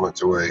and something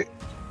to eat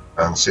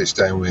and sits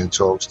down with you and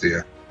talks to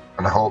you.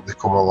 And I hope they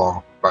come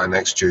along by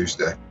next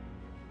Tuesday.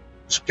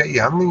 Just get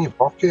your hand in your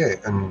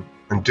pocket and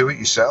do it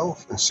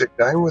yourself and sit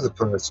down with a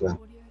person.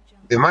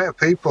 The amount of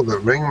people that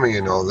ring me,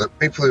 you know, that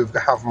people who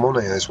have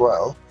money as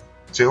well,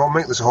 say, "Oh,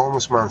 Mick, there's a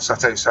homeless man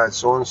sat outside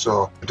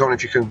so-and-so. I don't know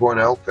if you can go and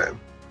help him."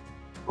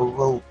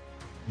 Well,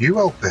 you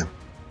help him.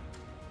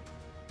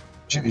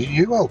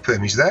 You help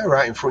him. He's there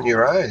right in front of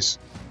your eyes.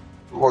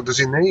 What does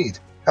he need?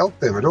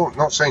 Help him. I'm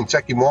not saying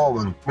take him home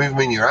and move him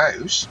in your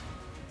house.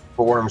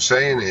 But what I'm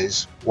saying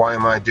is, why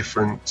am I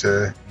different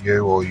to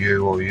you or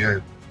you or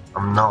you?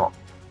 I'm not.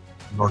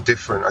 I'm not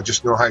different. I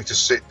just know how to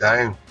sit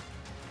down.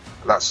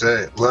 That's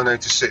it. Learn how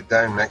to sit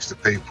down next to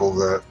people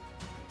that...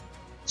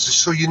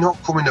 So you're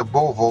not coming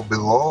above or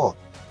below.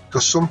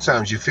 Because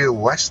sometimes you feel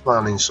less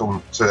than in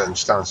some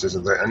circumstances,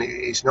 and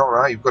it's not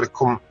right. You've got to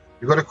come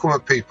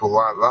at people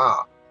like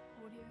that.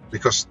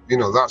 Because, you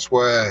know, that's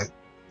where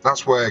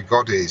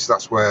God is.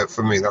 That's where,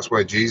 for me, that's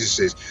where Jesus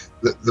is.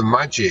 The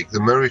magic, the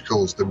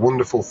miracles, the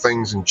wonderful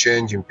things and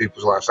change in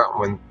people's lives happen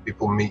when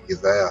people meet you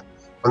there.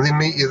 When they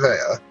meet you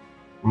there,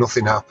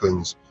 nothing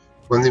happens.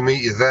 When they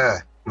meet you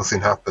there,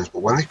 nothing happens.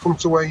 But when they come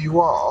to where you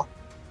are,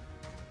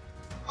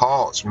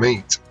 hearts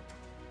meet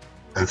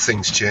and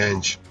things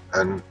change.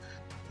 And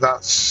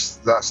that's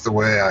the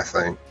way, I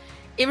think.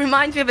 It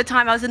reminds me of a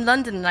time I was in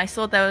London and I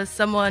saw there was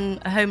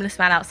a homeless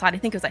man outside. I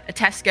think it was like a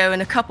Tesco,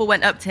 and a couple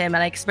went up to him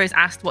and I suppose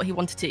asked what he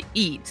wanted to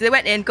eat. So they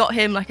went in, got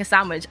him like a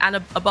sandwich and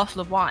a bottle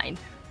of wine.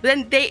 But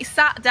then they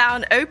sat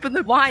down, opened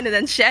the wine, and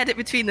then shared it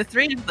between the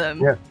three of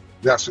them. Yeah,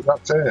 that's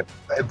it.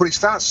 But it's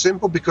that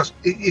simple, because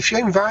if you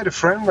invite a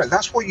friend, right,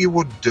 that's what you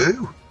would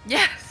do.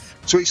 Yes.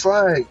 So it's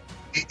like,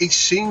 it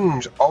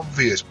seems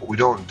obvious, but we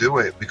don't do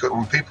it, because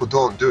when people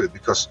don't do it,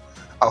 because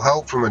I'll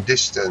help from a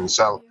distance.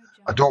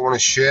 I don't want to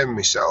shame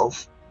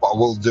myself, but I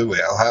will do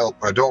it. I'll help.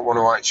 I don't want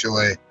to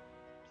actually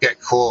get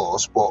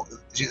close, but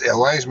it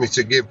allows me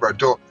to give, but I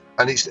don't.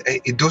 And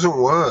it doesn't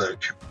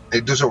work.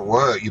 It doesn't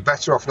work. You're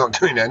better off not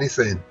doing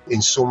anything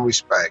in some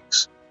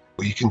respects.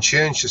 But you can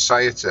change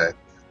society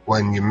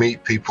when you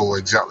meet people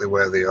exactly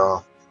where they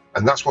are.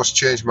 And that's what's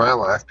changed my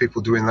life,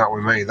 people doing that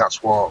with me.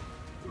 That's what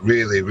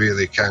really,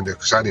 really kind of,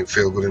 because I didn't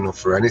feel good enough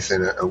for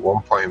anything at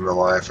one point in my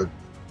life. And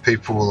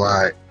people were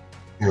like,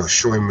 you know,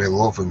 showing me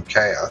love and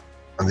care,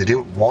 and they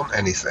didn't want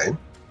anything.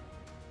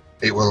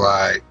 It was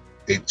like,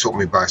 it took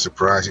me by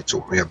surprise. It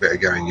took me a bit of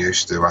getting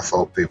used to. I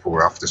thought people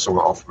were after something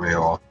off me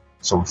or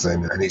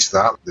something. And it's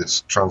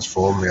that's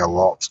transformed me a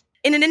lot.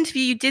 In an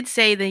interview, you did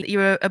say that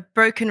you're a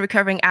broken,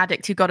 recovering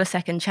addict who got a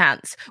second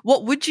chance.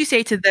 What would you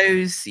say to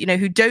those, you know,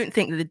 who don't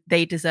think that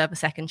they deserve a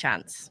second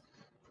chance?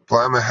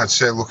 Blimey, I'd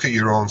say look at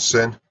your own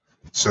sin.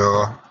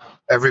 So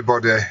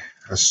everybody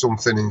has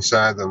something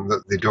inside them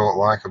that they don't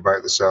like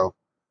about themselves.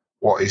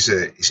 What is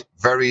it? It's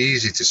very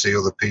easy to see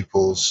other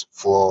people's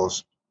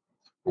flaws.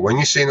 But when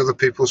you're seeing other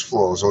people's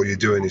flaws, all you're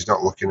doing is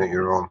not looking at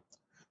your own.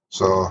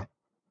 So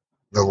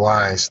the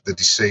lies, the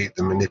deceit,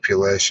 the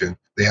manipulation,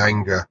 the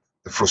anger,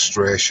 the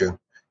frustration,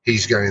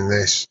 he's getting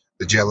this,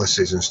 the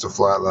jealousies and stuff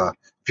like that.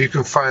 If you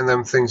can find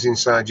them things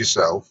inside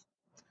yourself,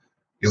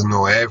 you'll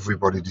know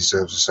everybody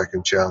deserves a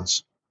second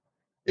chance.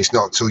 It's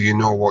not till you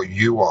know what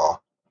you are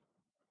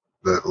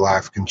that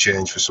life can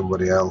change for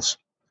somebody else.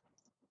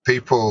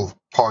 People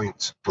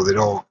point, but they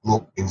don't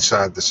look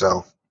inside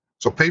themselves.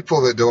 So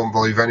people that don't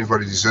believe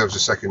anybody deserves a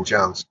second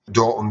chance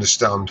don't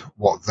understand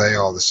what they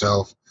are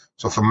themselves.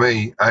 So for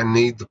me, I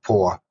need the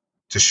poor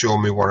to show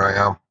me what I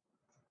am.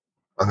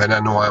 And then I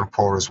know I'm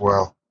poor as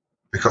well,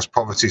 because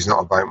poverty is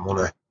not about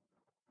money.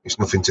 It's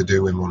nothing to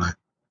do with money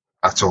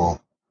at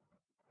all.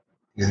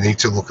 You need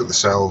to look at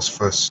themselves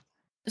first.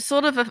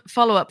 Sort of a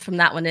follow-up from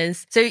that one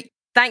is, so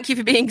thank you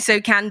for being so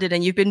candid,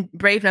 and you've been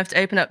brave enough to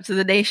open up to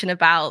the nation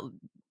about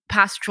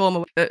past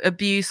trauma,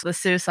 abuse, the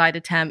suicide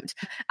attempt.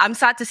 I'm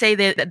sad to say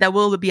that there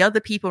will be other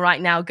people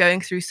right now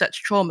going through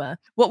such trauma.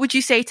 What would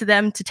you say to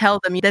them to tell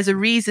them there's a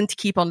reason to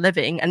keep on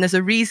living, and there's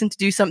a reason to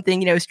do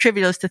something, as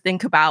trivial as to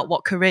think about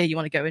what career you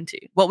want to go into?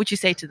 What would you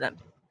say to them?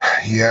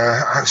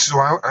 Yeah, so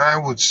I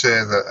would say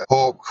that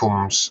hope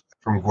comes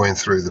from going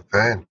through the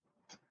pain.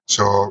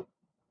 So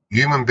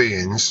human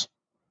beings,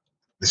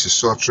 this is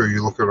so true,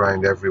 you look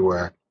around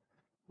everywhere.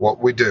 What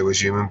we do as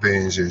human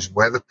beings is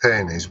where the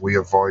pain is, we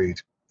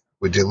avoid.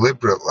 We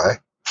deliberately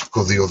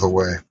go the other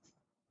way.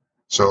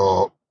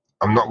 So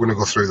I'm not going to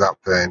go through that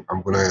pain.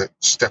 I'm going to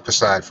step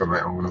aside from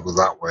it. I'm going to go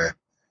that way.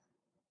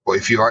 But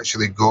if you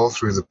actually go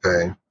through the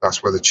pain,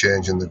 that's where the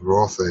change and the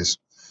growth is.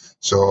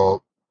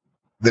 So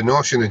the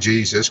notion of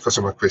Jesus, because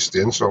I'm a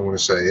Christian, so I'm going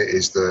to say it,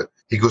 is that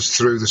he goes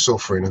through the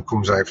suffering and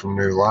comes out from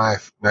new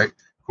life. Now,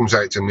 comes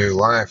out to new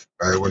life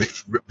when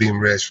it's being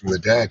raised from the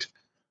dead.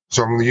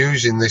 So I'm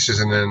using this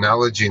as an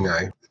analogy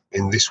now,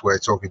 in this way,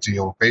 talking to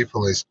young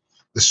people, is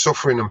the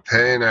suffering and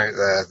pain out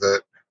there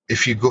that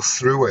if you go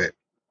through it,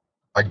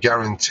 I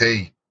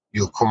guarantee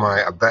you'll come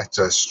out a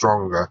better,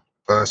 stronger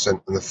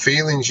person. And the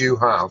feelings you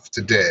have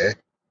today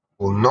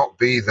will not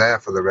be there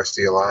for the rest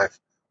of your life.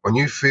 When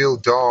you feel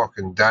dark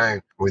and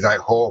down without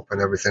hope and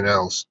everything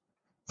else,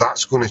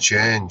 that's going to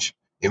change.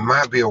 It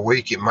might be a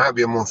week, it might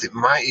be a month, it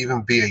might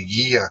even be a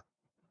year.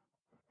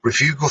 But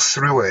if you go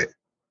through it,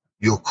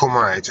 you'll come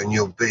out and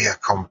you'll be a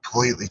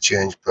completely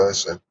changed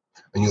person.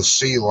 And you'll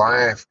see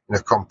life in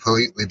a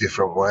completely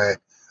different way.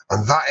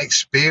 And that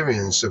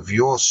experience of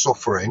your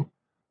suffering,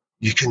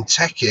 you can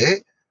take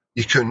it,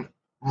 you can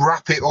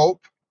wrap it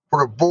up,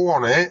 put a bow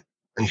on it,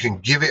 and you can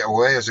give it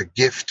away as a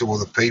gift to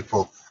other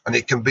people. And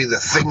it can be the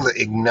thing that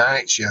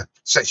ignites you,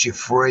 sets you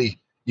free.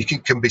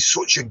 Can be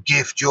such a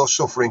gift. Your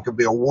suffering can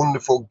be a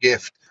wonderful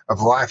gift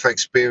of life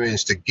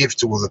experience to give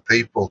to other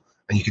people.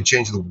 And you can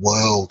change the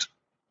world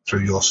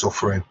through your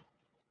suffering.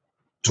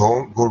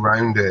 Don't go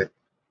around it.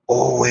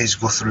 Always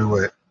go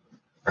through it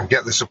and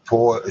get the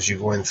support as you're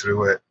going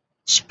through it.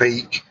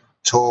 Speak,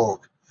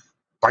 talk,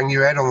 bang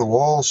your head on the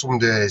wall some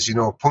days,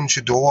 punch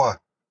a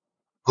door,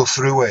 go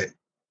through it,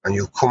 and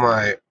you'll come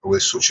out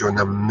with such an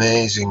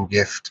amazing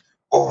gift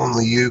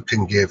only you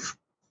can give.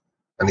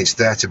 And it's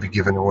there to be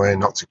given away,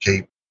 not to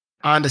keep.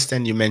 I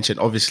understand you mentioned,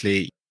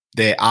 obviously,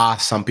 there are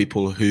some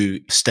people who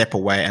step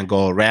away and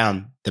go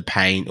around the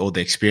pain or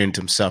the experience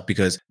themselves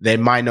because they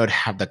might not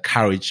have the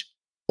courage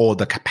or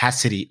the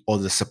capacity or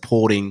the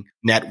supporting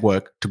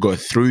network to go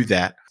through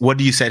that. What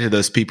do you say to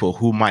those people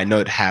who might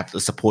not have the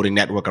supporting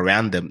network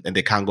around them and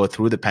they can't go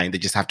through the pain? They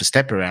just have to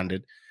step around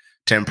it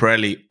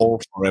temporarily or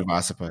forever, I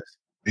suppose.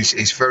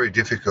 It's very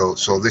difficult.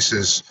 So this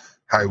is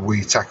how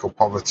we tackle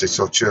poverty.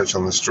 So Church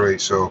on the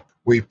Street. So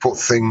we put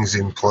things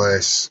in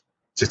place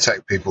to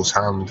take people's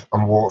hand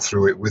and walk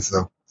through it with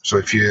them. So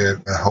if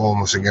you're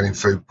homeless and getting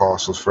food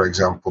parcels, for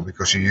example,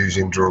 because you're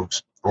using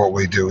drugs, what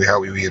we do, we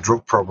help you with your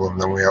drug problem,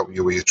 then we help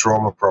you with your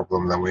trauma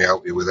problem, then we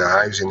help you with a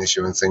housing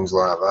issue and things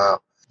like that.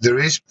 There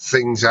is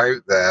things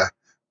out there,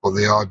 but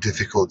they are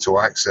difficult to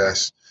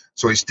access.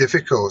 So it's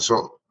difficult.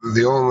 So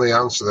the only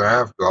answer that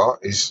I've got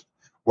is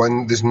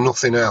when there's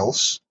nothing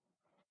else,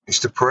 is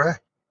to pray.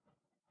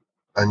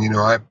 And,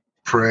 I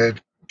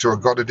prayed to a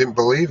God I didn't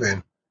believe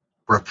in,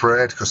 but I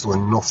prayed because there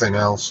was nothing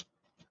else.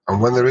 And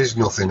when there is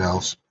nothing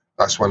else,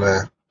 that's when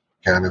I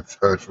kind of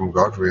heard from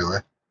God, really.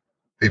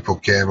 People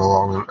came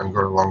along and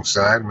got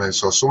alongside me.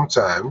 So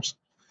sometimes,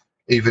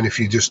 even if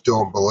you just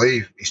don't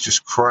believe, it's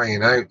just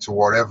crying out to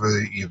whatever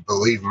you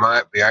believe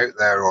might be out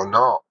there or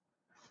not.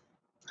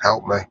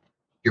 Help me,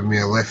 give me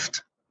a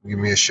lift, give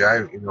me a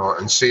shout,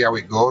 and see how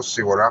it goes,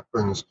 see what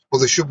happens. But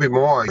there should be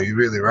more. You're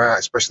really right,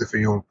 especially for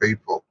young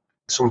people.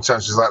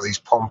 Sometimes there's like these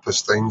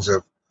pompous things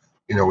of,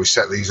 we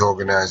set these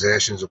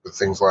organisations up and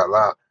things like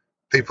that.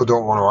 People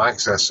don't want to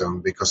access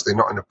them because they're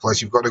not in a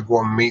place. You've got to go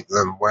and meet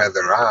them where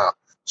they're at.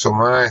 So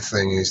my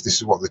thing is, this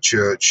is what the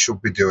church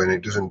should be doing.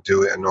 It doesn't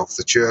do it enough.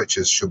 The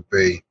churches should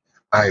be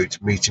out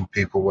meeting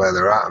people where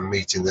they're at and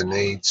meeting the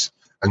needs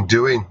and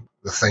doing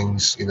the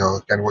things, kind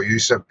of what you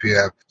said,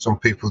 Pierre. Some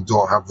people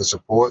don't have the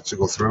support to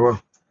go through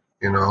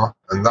them,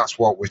 and that's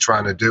what we're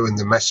trying to do. And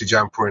the message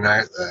I'm putting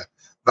out there,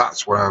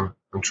 that's what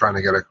I'm trying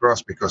to get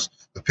across, because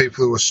the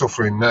people who are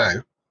suffering now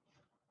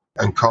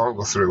and can't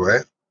go through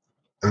it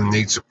and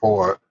need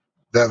support,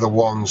 they're the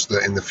ones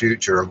that in the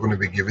future are going to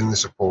be giving the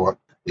support.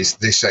 It's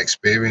this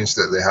experience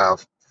that they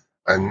have.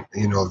 And,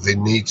 they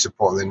need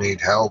support, they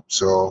need help.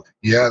 So,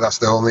 yeah, that's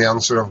the only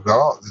answer I've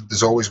got.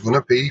 There's always going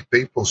to be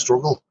people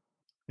struggle.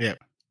 Yeah,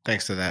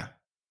 thanks to that.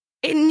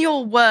 In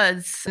your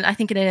words, and I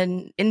think in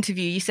an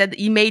interview, you said that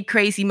you made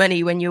crazy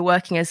money when you were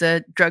working as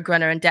a drug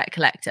runner and debt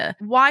collector.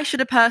 Why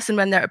should a person,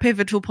 when they're at a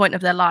pivotal point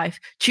of their life,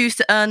 choose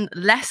to earn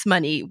less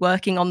money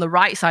working on the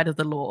right side of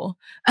the law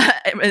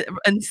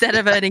instead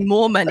of earning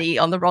more money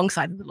on the wrong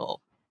side of the law?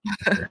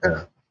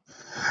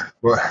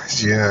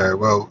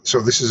 Well,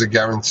 so this is a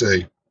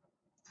guarantee.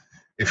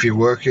 If you're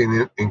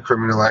working in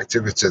criminal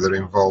activity that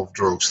involve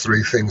drugs,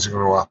 three things are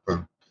going to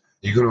happen.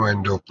 You're going to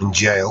end up in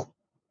jail,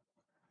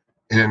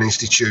 in an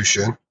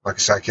institution, like a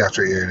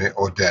psychiatric unit,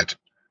 or dead.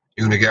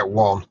 You're going to get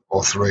one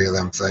or three of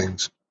them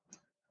things.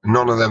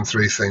 None of them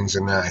three things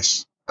are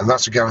nice. And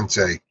that's a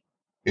guarantee.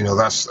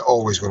 That's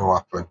always going to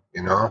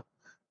happen,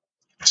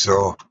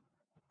 So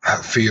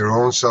for your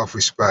own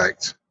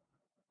self-respect,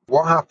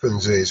 what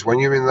happens is when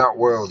you're in that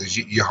world is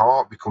your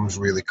heart becomes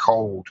really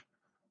cold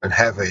and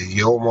heavy.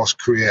 You almost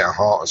create a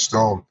heart of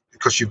stone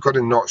because you've got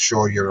to not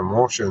show your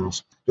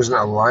emotions. It doesn't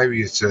allow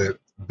you to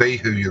be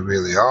who you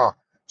really are.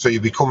 So you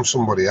become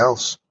somebody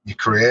else. You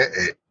create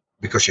it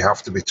because you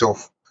have to be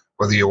tough,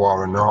 whether you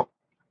are or not.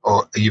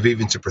 Or you've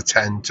even to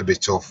pretend to be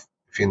tough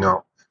if you're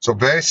not. So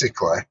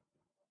basically,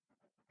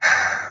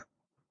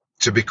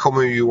 to become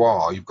who you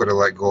are, you've got to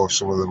let go of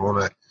some of the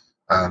money.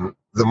 And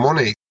the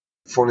money,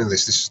 funny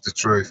this is the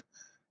truth,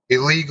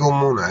 illegal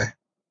money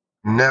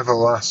never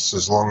lasts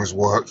as long as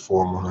worked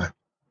for money.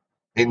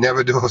 It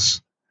never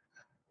does.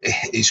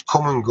 It's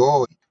come and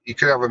go. You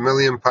could have £1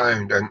 million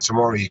and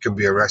tomorrow you can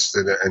be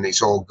arrested and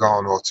it's all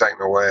gone or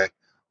taken away,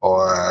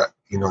 or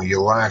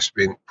your life's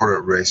been put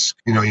at risk.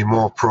 You're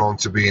more prone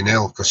to being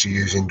ill because you're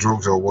using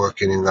drugs or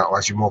working in that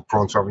life. You're more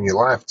prone to having your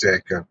life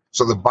taken.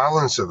 So the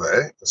balance of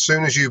it, as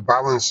soon as you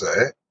balance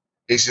it,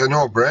 it's a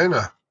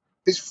no-brainer.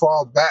 It's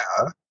far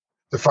better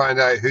to find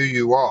out who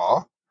you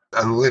are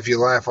and live your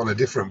life on a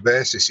different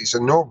basis. It's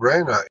a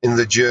no-brainer in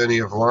the journey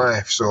of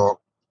life. So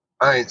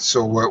I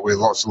still work with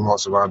lots and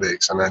lots of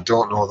addicts, and I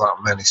don't know that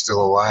many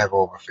still alive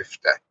over 50.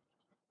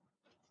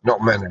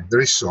 Not many. There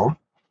is some,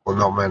 but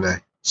not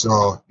many.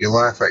 So your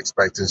life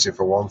expectancy,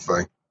 for one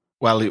thing.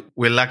 Well,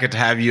 we're lucky to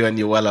have you, and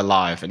you're well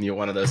alive, and you're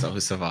one of those who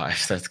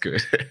survives. That's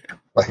good.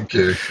 Thank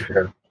you.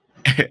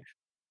 Yeah.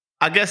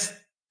 I guess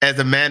as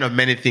a man of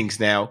many things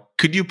now,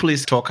 could you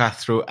please talk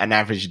us through an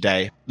average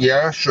day?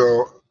 Yeah,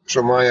 sure.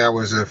 So my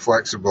hours are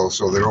flexible,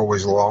 so they're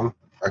always long,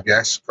 I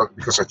guess,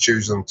 because I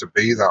choose them to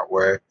be that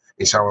way.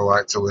 It's how I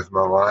like to live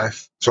my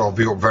life. So I'll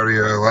be up very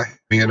early,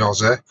 me and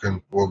Ozzy,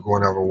 and we'll go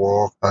and have a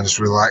walk. I'll just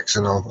relax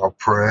and I'll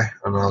pray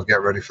and I'll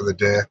get ready for the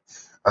day.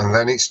 And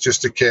then it's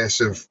just a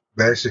case of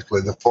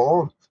basically the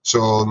phone.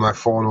 So my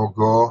phone will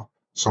go.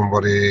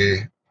 Somebody,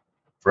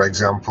 for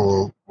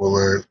example,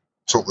 will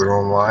took their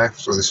own life.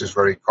 So this is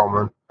very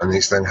common. And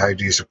it's then how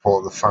do you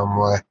support the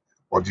family?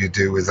 What do you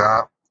do with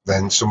that?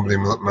 Then somebody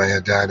may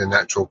have died of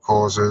natural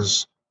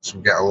causes. So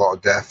we get a lot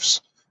of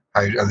deaths.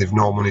 And they've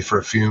no money for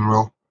a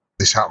funeral.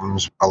 This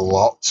happens a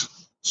lot.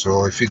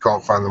 So if you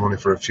can't find the money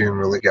for a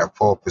funeral, they get a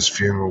pauper's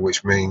funeral,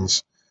 which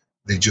means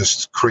they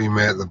just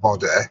cremate the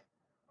body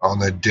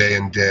on a day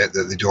and date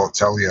that they don't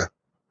tell you,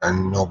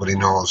 and nobody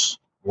knows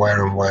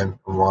where and when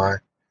and why.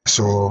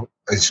 So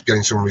it's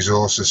getting some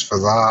resources for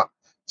that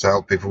to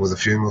help people with the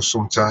funerals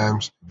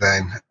sometimes.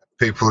 Then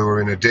people who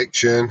are in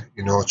addiction,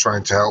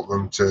 trying to help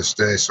them to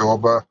stay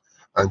sober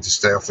and to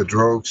stay off the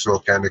drugs. So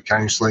kind of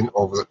counselling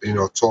over,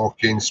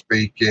 talking,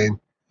 speaking,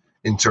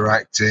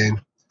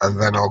 interacting. And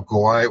then I'll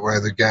go out where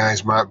the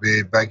guys might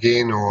be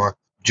begging or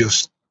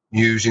just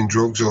using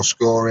drugs or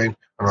scoring,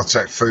 and I'll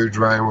take food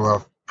around. We'll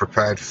have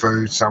prepared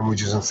food,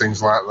 sandwiches and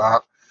things like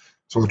that.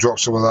 So we'll drop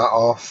some of that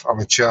off, have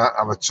a chat,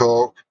 have a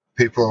talk.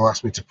 People will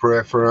ask me to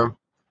pray for them.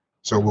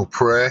 So we'll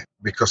pray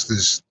because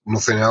there's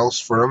nothing else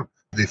for them.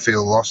 They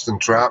feel lost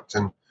and trapped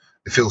and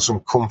they feel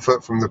some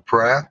comfort from the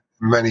prayer.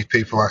 Many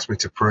people ask me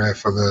to pray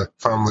for the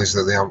families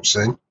that they haven't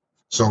seen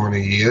so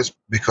many years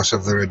because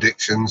of their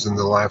addictions and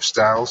their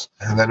lifestyles.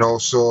 And then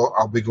also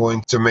I'll be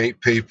going to meet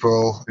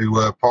people who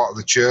are part of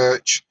the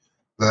church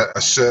that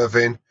are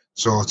serving,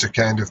 so to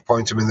kind of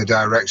point them in the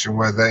direction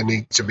where they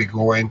need to be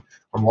going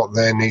and what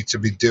they need to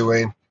be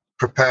doing.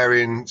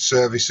 Preparing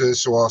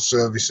services, so our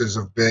services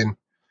have been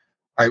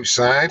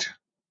outside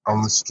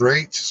on the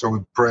street, so we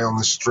pray on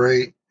the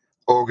street.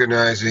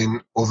 Organising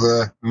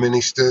other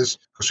ministers,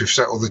 because we've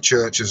set other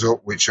churches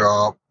up which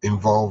are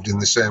involved in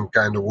the same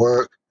kind of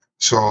work.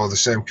 So the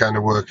same kind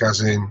of work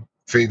as in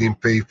feeding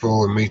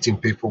people and meeting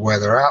people where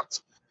they're at.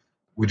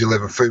 We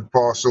deliver food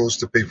parcels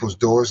to people's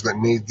doors that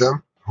need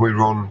them. We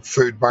run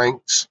food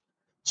banks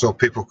so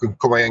people can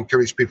come. I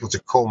encourage people to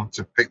come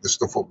to pick the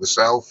stuff up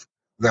themselves.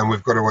 Then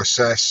we've got to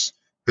assess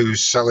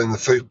who's selling the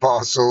food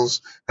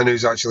parcels and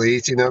who's actually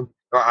eating them.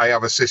 I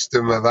have a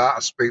system of that. I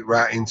speak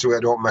right into it.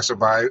 I don't mess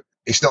about.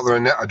 It's not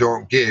that I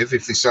don't give.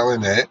 If they're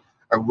selling it,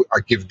 I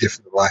give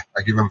differently.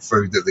 I give them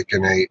food that they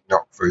can eat,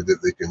 not food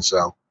that they can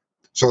sell.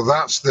 So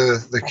that's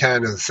the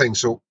kind of thing.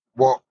 So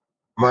what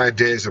my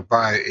day's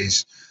about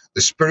is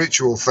the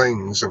spiritual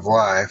things of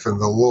life and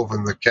the love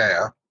and the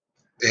care.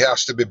 It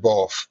has to be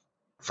both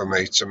for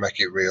me to make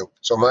it real.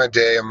 So my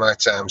day and my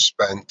time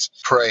spent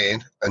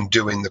praying and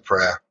doing the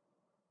prayer,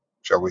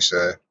 shall we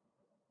say.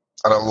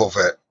 And I love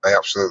it. I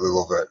absolutely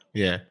love it.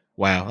 Yeah.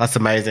 Wow. That's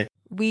amazing.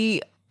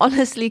 We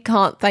honestly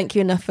can't thank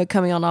you enough for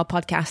coming on our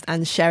podcast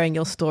and sharing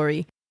your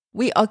story.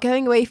 We are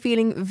going away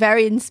feeling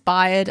very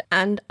inspired,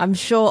 and I'm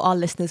sure our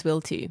listeners will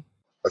too.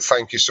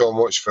 Thank you so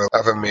much for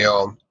having me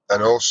on.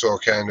 And also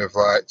kind of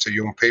like to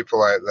young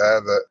people out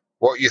there that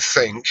what you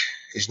think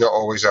is not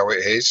always how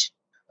it is.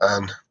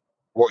 And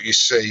what you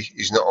see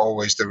is not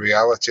always the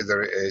reality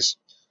that it is.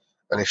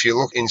 And if you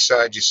look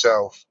inside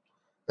yourself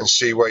and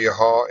see where your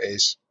heart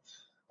is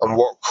and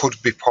what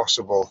could be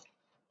possible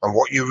and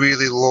what you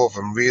really love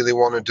and really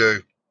want to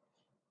do,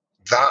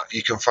 that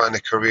you can find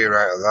a career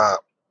out of that.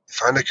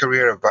 Find a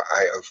career out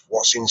of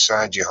what's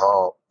inside your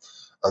heart,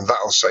 and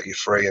that'll set you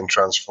free and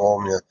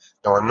transform you.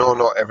 Now, I know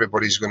not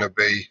everybody's going to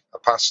be a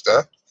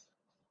pastor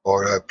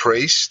or a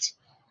priest,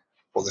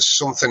 but there's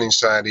something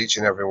inside each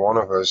and every one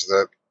of us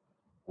that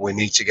we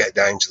need to get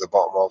down to the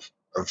bottom of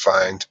and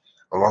find.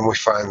 And when we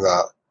find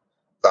that,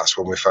 that's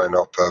when we find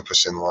our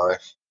purpose in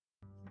life.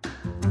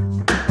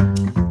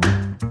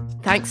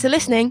 Thanks for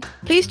listening.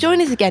 Please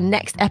join us again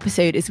next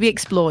episode as we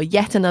explore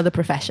yet another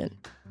profession.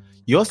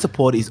 Your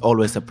support is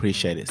always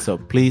appreciated, so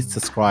please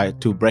subscribe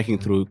to Breaking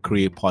Through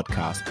Career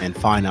Podcast and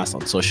find us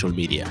on social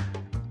media.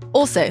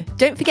 Also,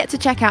 don't forget to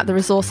check out the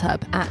Resource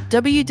Hub at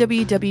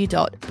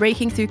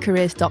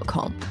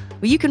www.breakingthroughcareers.com,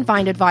 where you can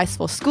find advice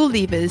for school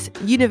leavers,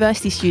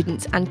 university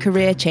students, and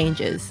career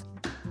changers.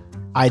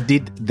 I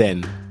did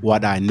then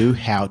what I knew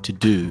how to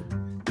do.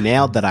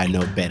 Now that I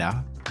know better,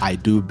 I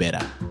do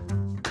better.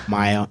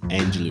 Maya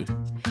Angelou.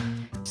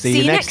 See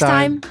you next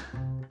time.